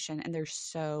combination, and they're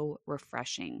so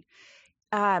refreshing.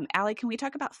 Allie, can we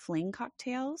talk about Fling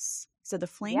cocktails? So the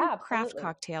Fling craft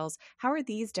cocktails. How are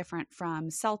these different from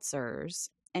seltzers,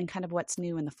 and kind of what's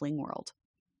new in the Fling world?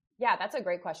 Yeah, that's a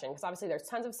great question because obviously there's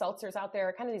tons of seltzers out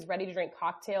there, kind of these ready to drink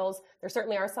cocktails. There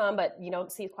certainly are some, but you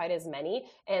don't see quite as many.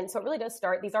 And so it really does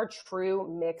start, these are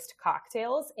true mixed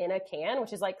cocktails in a can,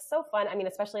 which is like so fun. I mean,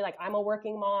 especially like I'm a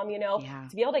working mom, you know,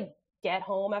 to be able to get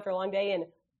home after a long day and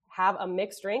have a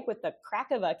mixed drink with the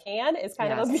crack of a can is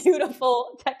kind of a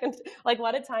beautiful, like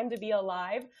what a time to be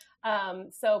alive.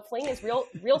 So Fling is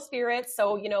real spirits.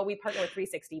 So, you know, we partner with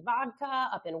 360 Vodka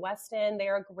up in Weston.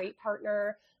 They're a great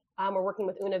partner. We're working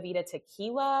with Una Vida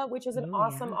Tequila, which is an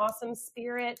awesome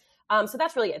spirit. So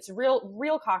that's really it. It's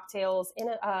real cocktails in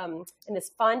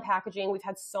this fun packaging. We've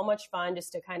had so much fun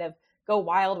just to kind of go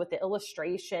wild with the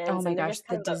illustrations. Oh my gosh,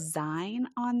 the design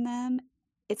on them,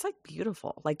 it's like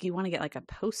beautiful. Like you want to get like a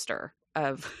poster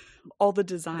of all the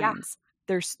designs.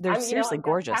 They're seriously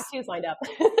gorgeous. Tattoos lined up.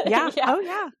 Oh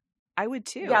yeah, I would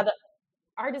too. Yeah.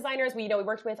 Our designers, we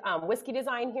worked with Whiskey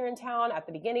Design here in town at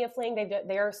the beginning of Fling.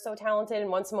 They are so talented and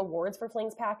won some awards for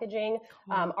Fling's packaging.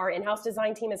 Our in-house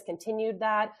design team has continued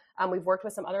that. We've worked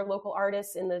with some other local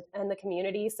artists in the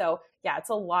community. So yeah, it's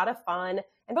a lot of fun.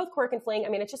 And both Quirk and Fling, I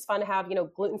mean, it's just fun to have,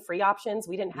 gluten-free options.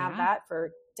 We didn't have that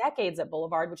for decades at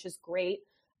Boulevard, which is great.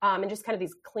 And just kind of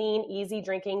these clean, easy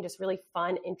drinking, just really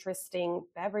fun, interesting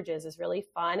beverages is really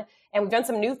fun. And we've done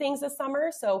some new things this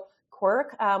summer. So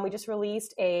Quirk, we just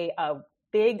released a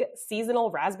big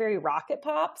seasonal raspberry rocket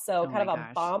pop. So Oh kind my of a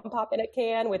gosh. bomb pop in a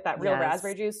can with that real Yes.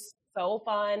 raspberry juice. So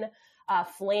fun.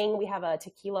 Fling, we have a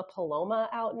tequila Paloma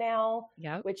out now,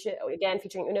 Yep. which again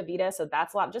featuring Una Vida. So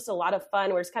that's just a lot of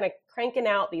fun. We're just kind of cranking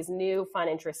out these new, fun,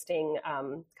 interesting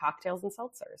cocktails and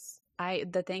seltzers.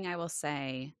 The thing I will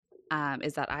say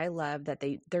is that I love that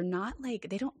they're not like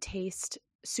they don't taste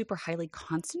super highly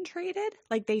concentrated.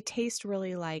 Like they taste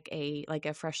really like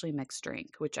a freshly mixed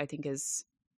drink, which I think is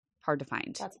hard to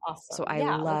find. That's So awesome. I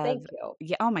Yeah. Well, love, thank you.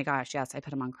 yeah. Oh my gosh, yes. I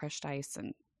put them on crushed ice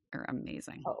and are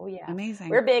amazing, Oh yeah. amazing.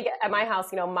 We're big at my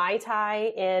house, Mai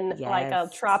Tai in like a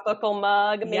Yes, tropical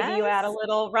mug. Maybe you add a yes,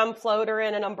 little rum floater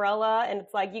and an umbrella, and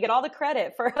it's like you get all the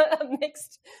credit for a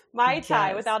mixed Mai Tai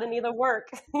yes. without any of the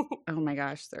work. Oh my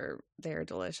gosh, they're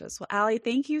delicious. Well, Allie,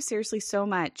 thank you seriously so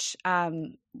much.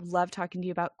 Love talking to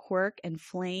you about Quirk and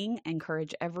Fling.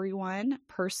 Encourage everyone,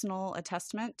 personal a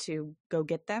testament to go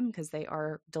get them because they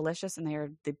are delicious and they are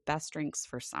the best drinks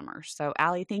for summer. So,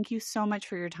 Allie, thank you so much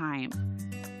for your time.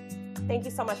 Thank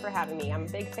you so much for having me. I'm a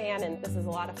big fan, and this is a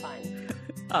lot of fun.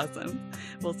 Awesome.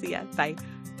 We'll see ya. Bye.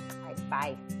 All right,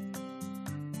 bye.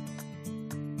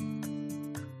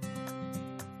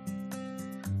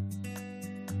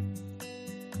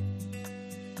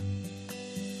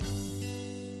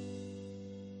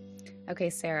 Okay,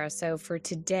 Sarah. So for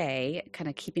today, kind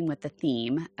of keeping with the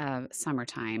theme of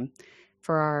summertime,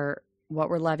 for our what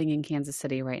we're loving in Kansas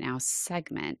City right now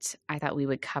segment, I thought we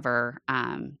would cover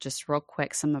just real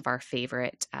quick some of our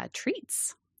favorite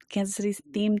treats, Kansas City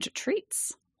themed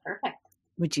treats. Perfect.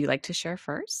 Would you like to share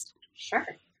first? Sure.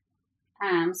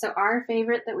 So our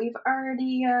favorite that we've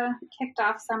already kicked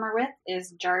off summer with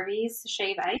is Jarvis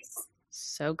Shave Ice.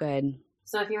 So good.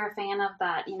 So if you're a fan of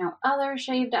that, other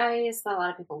shaved ice that a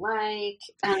lot of people like,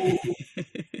 I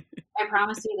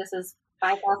promise you this is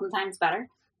 5,000 times better.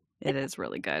 It is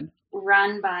really good.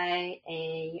 Run by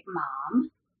a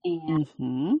mom and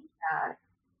a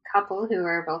couple who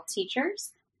are both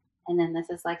teachers. And then this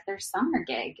is like their summer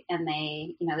gig. And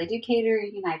they do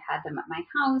catering. I've had them at my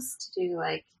house to do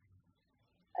like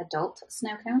adult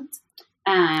snow cones.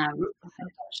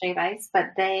 Shave ice,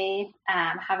 but they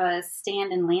have a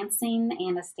stand in Lansing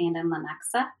and a stand in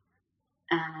Lenexa,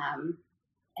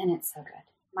 and it's so good.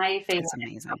 My favorite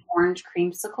is the orange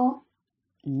creamsicle.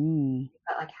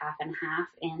 Put like half and half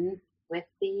in with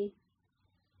the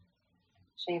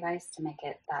shave ice to make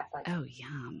it that like oh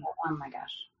yum. Oh my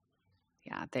gosh,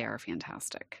 yeah, they are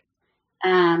fantastic.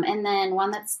 And then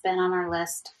one that's been on our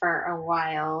list for a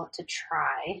while to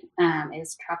try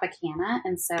is Tropicana,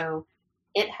 and so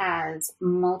it has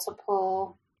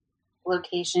multiple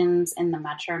locations in the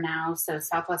metro now, so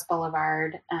Southwest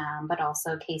Boulevard, but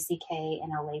also KCK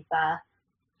and Olathe.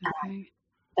 Okay.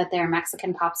 But they're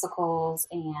Mexican popsicles,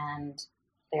 and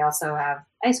they also have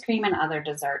ice cream and other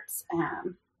desserts,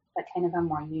 but kind of a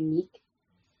more unique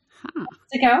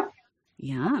to go.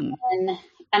 Yum. And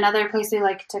another place we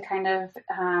like to kind of,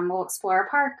 we'll explore a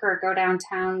park or go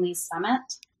downtown Lee's Summit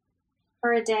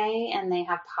for a day, and they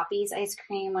have Poppy's ice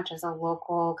cream, which is a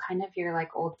local kind of your like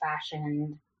old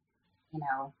fashioned,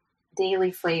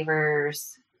 daily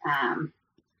flavors.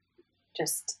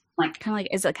 Just like kind of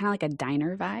like, is it kind of like a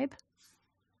diner vibe?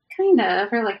 Kind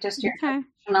of, or like just your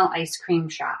traditional ice cream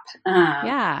shop.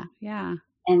 Yeah.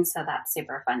 And so that's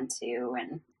super fun too.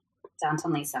 And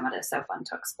downtown Lee's Summit is so fun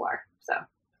to explore. So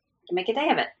to make a day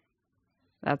of it.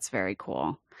 That's very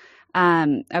cool.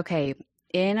 Okay.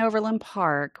 In Overland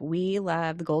Park, we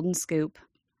love the Golden Scoop.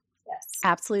 Yes.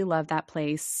 Absolutely love that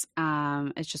place.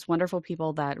 It's just wonderful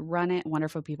people that run it,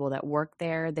 wonderful people that work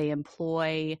there. They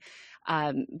employ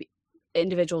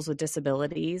individuals with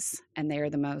disabilities, and they are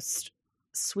the most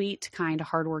sweet, kind,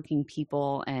 hardworking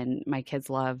people. And my kids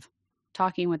love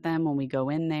talking with them when we go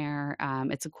in there.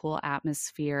 It's a cool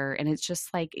atmosphere, and it's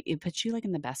just like it puts you like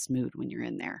in the best mood when you're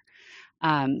in there.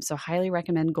 So highly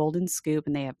recommend Golden Scoop,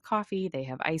 and they have coffee, they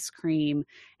have ice cream,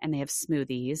 and they have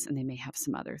smoothies, and they may have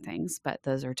some other things, but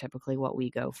those are typically what we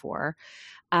go for.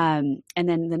 And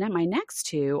then my next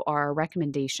two are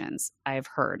recommendations I've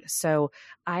heard. So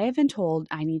I have been told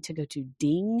I need to go to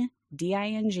Ding,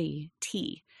 D-I-N-G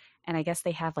tea. And I guess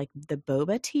they have like the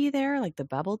boba tea there, like the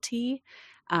bubble tea,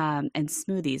 and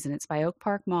smoothies, and it's by Oak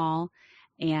Park Mall.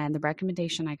 And the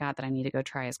recommendation I got that I need to go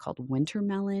try is called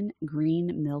Wintermelon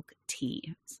Green Milk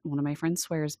Tea. One of my friends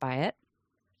swears by it,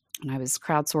 and I was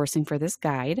crowdsourcing for this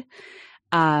guide.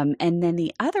 And then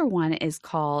the other one is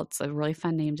called, it's a really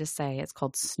fun name to say, it's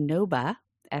called Snobuh,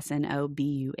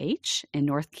 S-N-O-B-U-H, in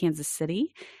North Kansas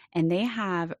City. And they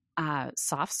have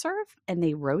soft serve, and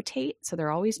they rotate, so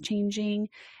they're always changing.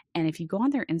 And if you go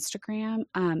on their Instagram,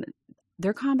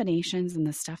 their combinations and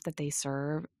the stuff that they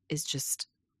serve is just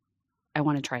I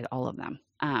want to try all of them.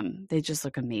 They just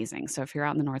look amazing. So if you're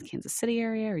out in the North Kansas City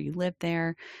area or you live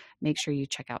there, make sure you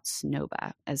check out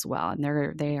Snowba as well. And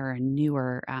they are a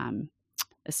newer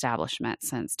establishment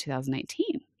since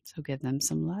 2018. So give them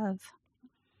some love.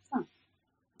 Huh.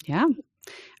 Yeah.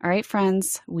 All right,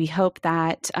 friends. We hope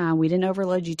that we didn't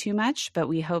overload you too much, but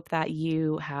we hope that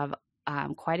you have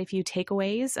quite a few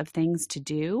takeaways of things to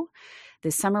do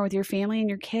this summer with your family and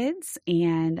your kids.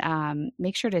 And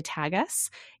make sure to tag us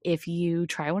if you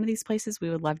try one of these places. We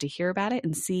would love to hear about it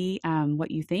and see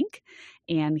what you think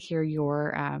and hear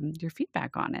your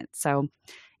feedback on it. So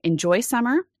enjoy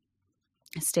summer,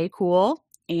 stay cool,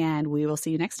 and we will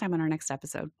see you next time on our next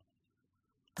episode.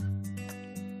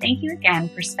 Thank you again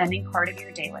for spending part of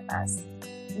your day with us.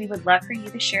 We would love for you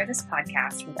to share this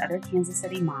podcast with other Kansas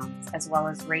City moms, as well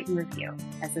as rate and review,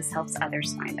 as this helps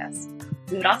others find us.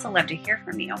 We would also love to hear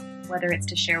from you, whether it's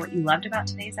to share what you loved about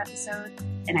today's episode,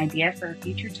 an idea for a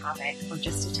future topic, or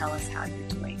just to tell us how you're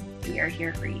doing. We are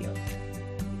here for you.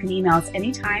 You can email us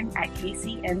anytime at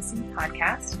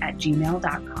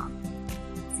kcncpodcast@gmail.com.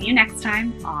 See you next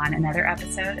time on another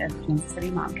episode of Kansas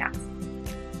City Momcast.